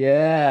Keep Up.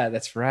 Yeah,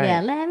 that's right.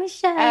 Yeah, let me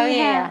show you.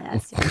 Yeah.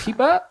 Keep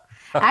Up.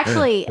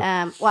 Actually,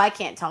 well, I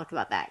can't talk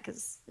about that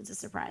because it's a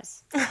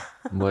surprise.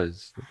 What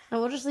is? So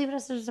we'll just leave it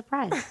as a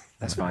surprise.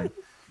 That's fine.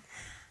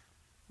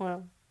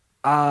 Well,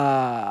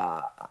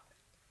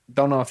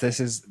 don't know if this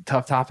is a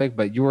tough topic,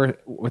 but you were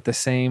with the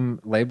same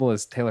label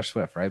as Taylor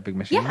Swift, right? Big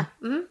Machine. Yeah.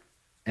 Mm-hmm.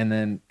 And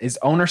then is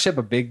ownership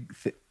a big?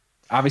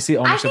 Obviously,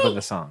 ownership of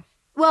the song.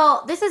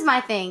 Well, this is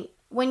my thing.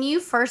 When you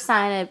first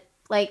sign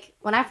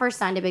when I first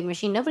signed to Big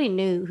Machine, nobody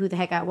knew who the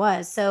heck I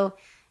was. So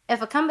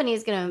if a company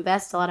is going to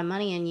invest a lot of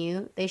money in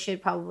you, they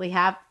should probably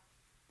have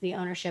the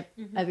ownership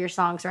of your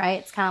songs, right?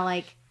 It's kind of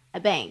like a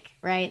bank,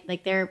 right?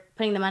 Like they're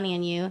putting the money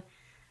in you.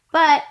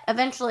 But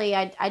eventually,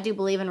 I do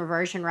believe in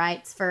reversion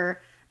rights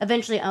for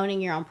eventually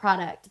owning your own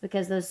product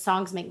because those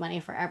songs make money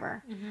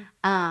forever.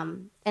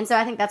 And so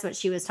I think that's what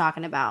she was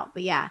talking about.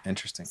 But yeah.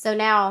 Interesting. So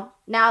now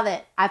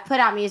that I've put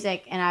out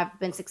music and I've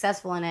been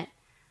successful in it,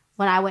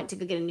 when I went to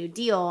go get a new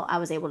deal, I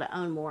was able to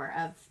own more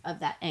of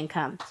that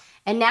income.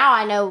 And now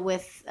I know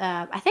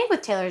I think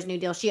with Taylor's new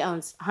deal, she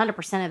owns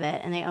 100% of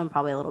it and they own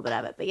probably a little bit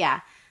of it. But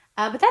yeah.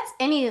 But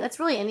that's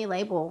really any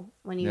label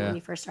when you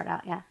first start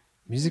out. Yeah.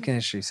 Music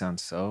industry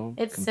sounds so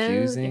It's so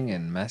confusing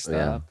and messed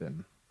up,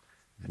 and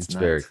It's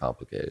very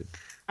complicated.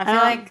 I feel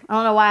like I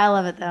don't know why I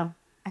love it though.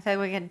 I feel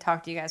like we could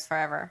talk to you guys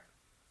forever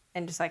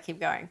and just like keep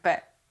going,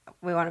 but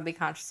we want to be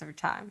conscious of your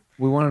time.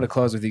 we wanted to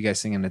close with you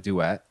guys singing a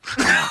duet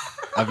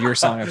of your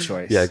song of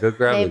choice. Yeah, go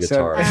grab Babe, the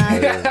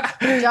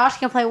guitar. Josh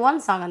can play one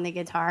song on the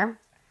guitar,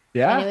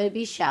 Yeah. and it would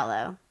be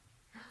 "Shallow."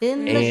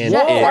 In the And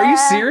Whoa, Shallow. are you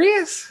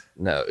serious?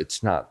 No,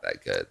 it's not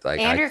that good. Like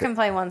Andrew can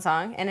play one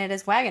song, and it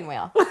is Wagon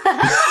Wheel.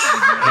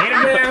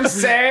 Damn,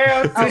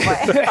 Sam.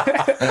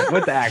 Oh,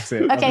 With the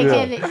accent.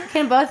 Okay,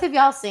 can both of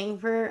y'all sing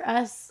for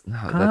us? No,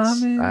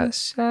 I'm in the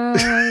that's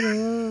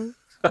shadows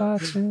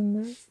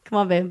watching this. Come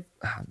on, babe.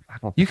 I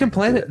don't. You can think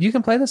I play do the. You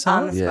can play the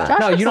song. On the Yeah. spot.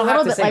 No, Josh you don't looks a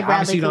have to little sing. bit it. like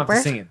Obviously, you don't Bradley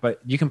have to Cooper. sing it, but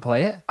you can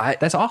play it.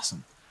 That's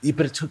awesome. Yeah,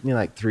 but it took me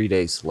like 3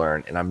 days to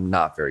learn, and I'm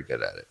not very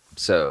good at it.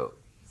 So,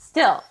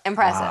 Still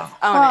impressive.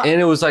 Well, Own it.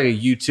 and it was like a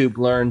YouTube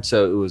learn,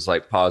 so it was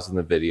like pausing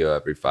the video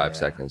every 5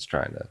 seconds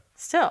trying to.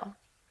 Still,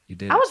 You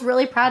did. I was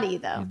really proud of you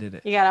though. You did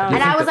it. you got to own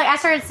And it. I was like, I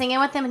started singing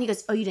with him, and he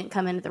goes, "Oh, you didn't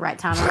come in at the right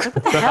time." I was like,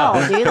 "What the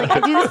hell, dude? Like, I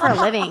do this for a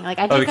living. Like,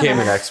 I I do became come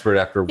an in." expert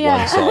after Yeah.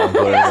 one song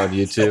learning on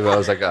YouTube. I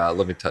was like,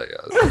 let me tell you.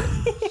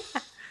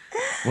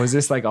 Was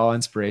this like all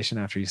inspiration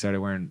after you started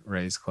wearing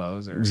Ray's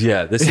clothes? Or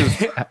Yeah, this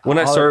is when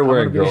I started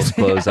wearing girls'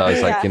 clothes. I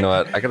was like, you know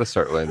what? I gotta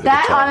start wearing the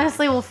That guitar.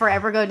 honestly will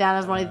forever go down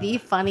as one of the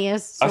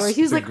funniest That's stories.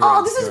 He was the like,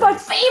 "Oh, this is my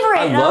greatest favorite."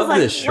 I And love was like,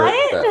 this shirt.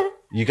 "What?" That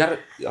you gotta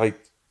like.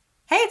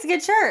 Hey, it's a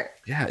good shirt.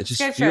 Yeah, it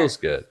just Good feels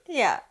shirt. good.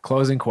 Yeah.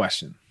 closing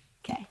question: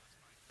 Okay.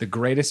 the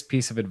greatest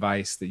piece of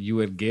advice that you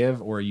would give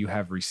or you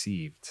have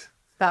received?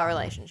 About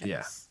relationships.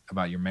 Yeah,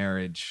 about your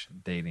marriage,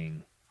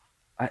 dating.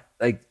 I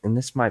like, and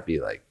this might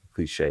be like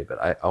cliche, but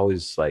I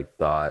always like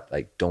thought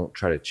like don't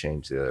try to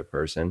change the other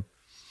person.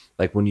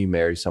 Like when you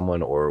marry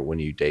someone or when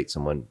you date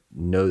someone,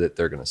 know that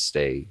they're gonna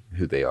stay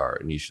who they are,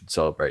 and you should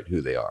celebrate who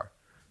they are.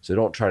 So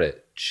don't try to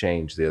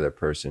change the other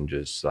person.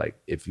 Just like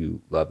if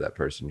you love that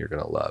person, you're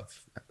gonna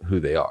love who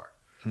they are.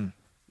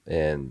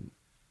 And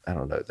I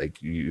don't know, like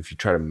if you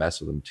try to mess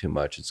with them too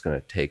much, it's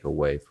gonna take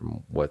away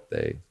from what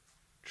they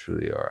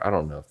truly are. I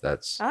don't know if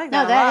that's I like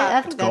No, that. a lot.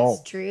 I think that's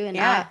gold. true. And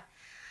Yeah.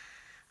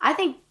 I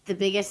think the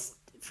biggest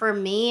for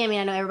me, I mean,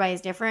 I know everybody's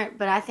different,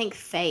 but I think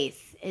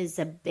faith is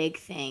a big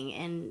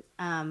thing.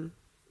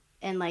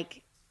 And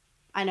like,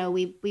 I know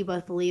we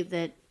both believe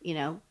that, you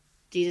know,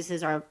 Jesus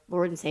is our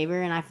Lord and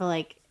Savior. And I feel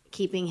like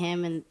keeping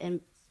him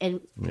in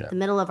the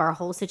middle of our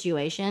whole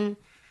situation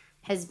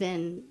has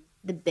been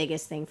the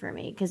biggest thing for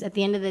me. Because at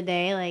the end of the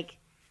day, like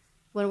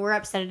when we're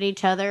upset at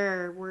each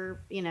other or we're,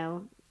 you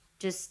know,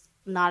 just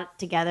not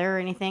together or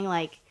anything,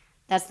 like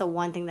that's the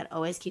one thing that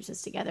always keeps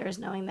us together is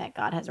knowing that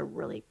God has a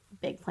really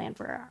big plan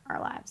for our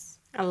lives.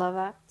 I love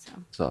that.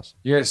 it's awesome.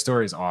 Your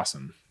story is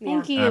awesome. Thank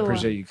And you. I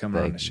appreciate you coming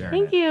on Thank and you.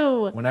 sharing Thank it.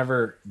 you.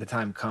 Whenever the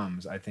time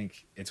comes, I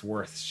think it's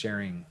worth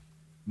sharing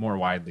more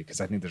widely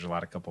because I think there's a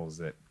lot of couples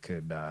that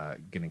could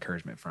get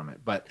encouragement from it.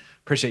 But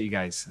appreciate you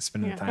guys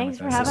spending the time thanks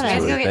with for us.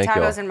 having This You was guys go Absolutely. get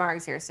Thank tacos y'all. and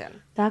margs here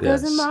soon. Tacos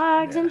Yes. and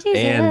margs and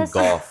Jesus. And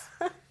golf.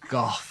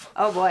 golf.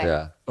 Oh boy.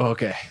 Yeah.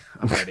 Okay,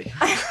 I'm ready.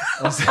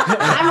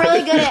 I'm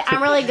really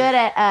good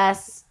at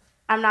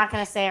I'm not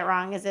gonna say it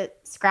wrong. Is it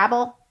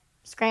Scrabble?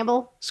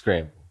 Scramble?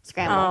 Scramble.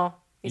 Scramble. Oh,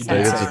 you You said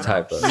did It's it say a wrong.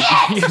 typo.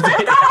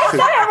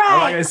 I'm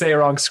not gonna say it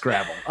wrong.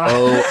 Scrabble. Oh,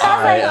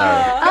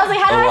 I was like,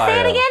 how do I say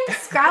it OIO. again?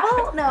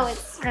 Scrabble? No,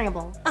 it's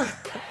Scramble.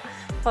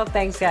 Well,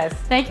 thanks, guys.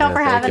 Thank y'all Yeah,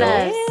 for thank having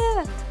y'all.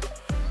 us.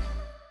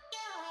 Yeah.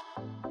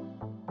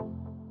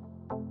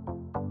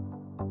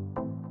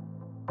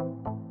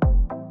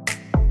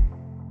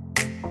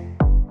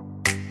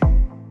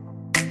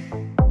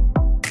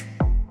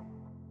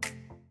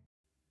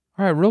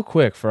 All right, real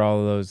quick for all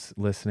of those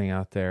listening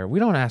out there, we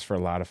don't ask for a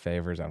lot of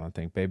favors, I don't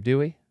think, babe, do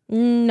we?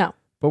 No.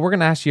 But we're going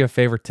to ask you a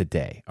favor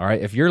today, all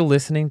right? If you're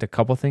listening to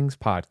Couple Things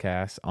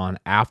Podcast on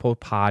Apple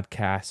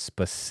Podcasts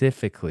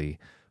specifically,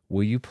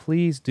 will you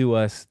please do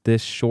us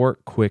this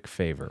short, quick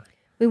favor?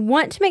 We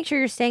want to make sure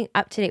you're staying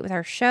up to date with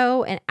our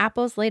show, and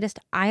Apple's latest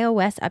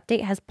iOS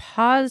update has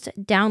paused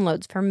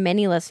downloads for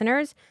many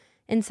listeners,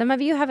 and some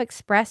of you have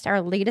expressed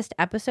our latest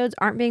episodes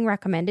aren't being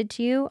recommended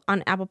to you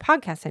on Apple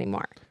Podcasts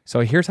anymore.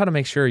 So here's how to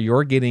make sure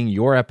you're getting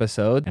your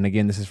episode. And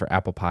again, this is for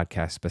Apple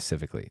Podcasts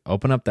specifically.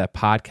 Open up that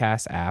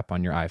podcast app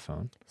on your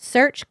iPhone.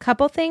 Search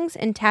Couple Things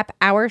and tap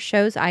our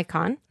show's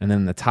icon. And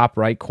then in the top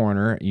right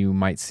corner, you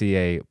might see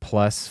a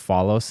plus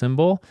follow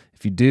symbol.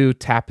 If you do,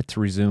 tap it to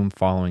resume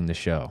following the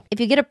show.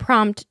 If you get a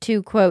prompt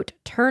to, quote,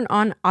 turn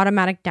on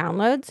automatic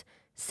downloads,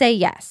 say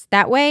yes.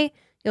 That way,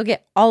 you'll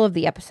get all of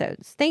the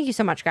episodes. Thank you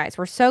so much, guys.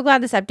 We're so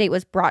glad this update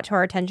was brought to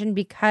our attention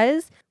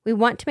because we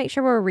want to make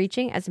sure we're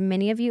reaching as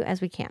many of you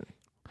as we can.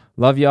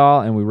 Love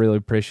y'all, and we really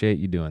appreciate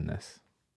you doing this.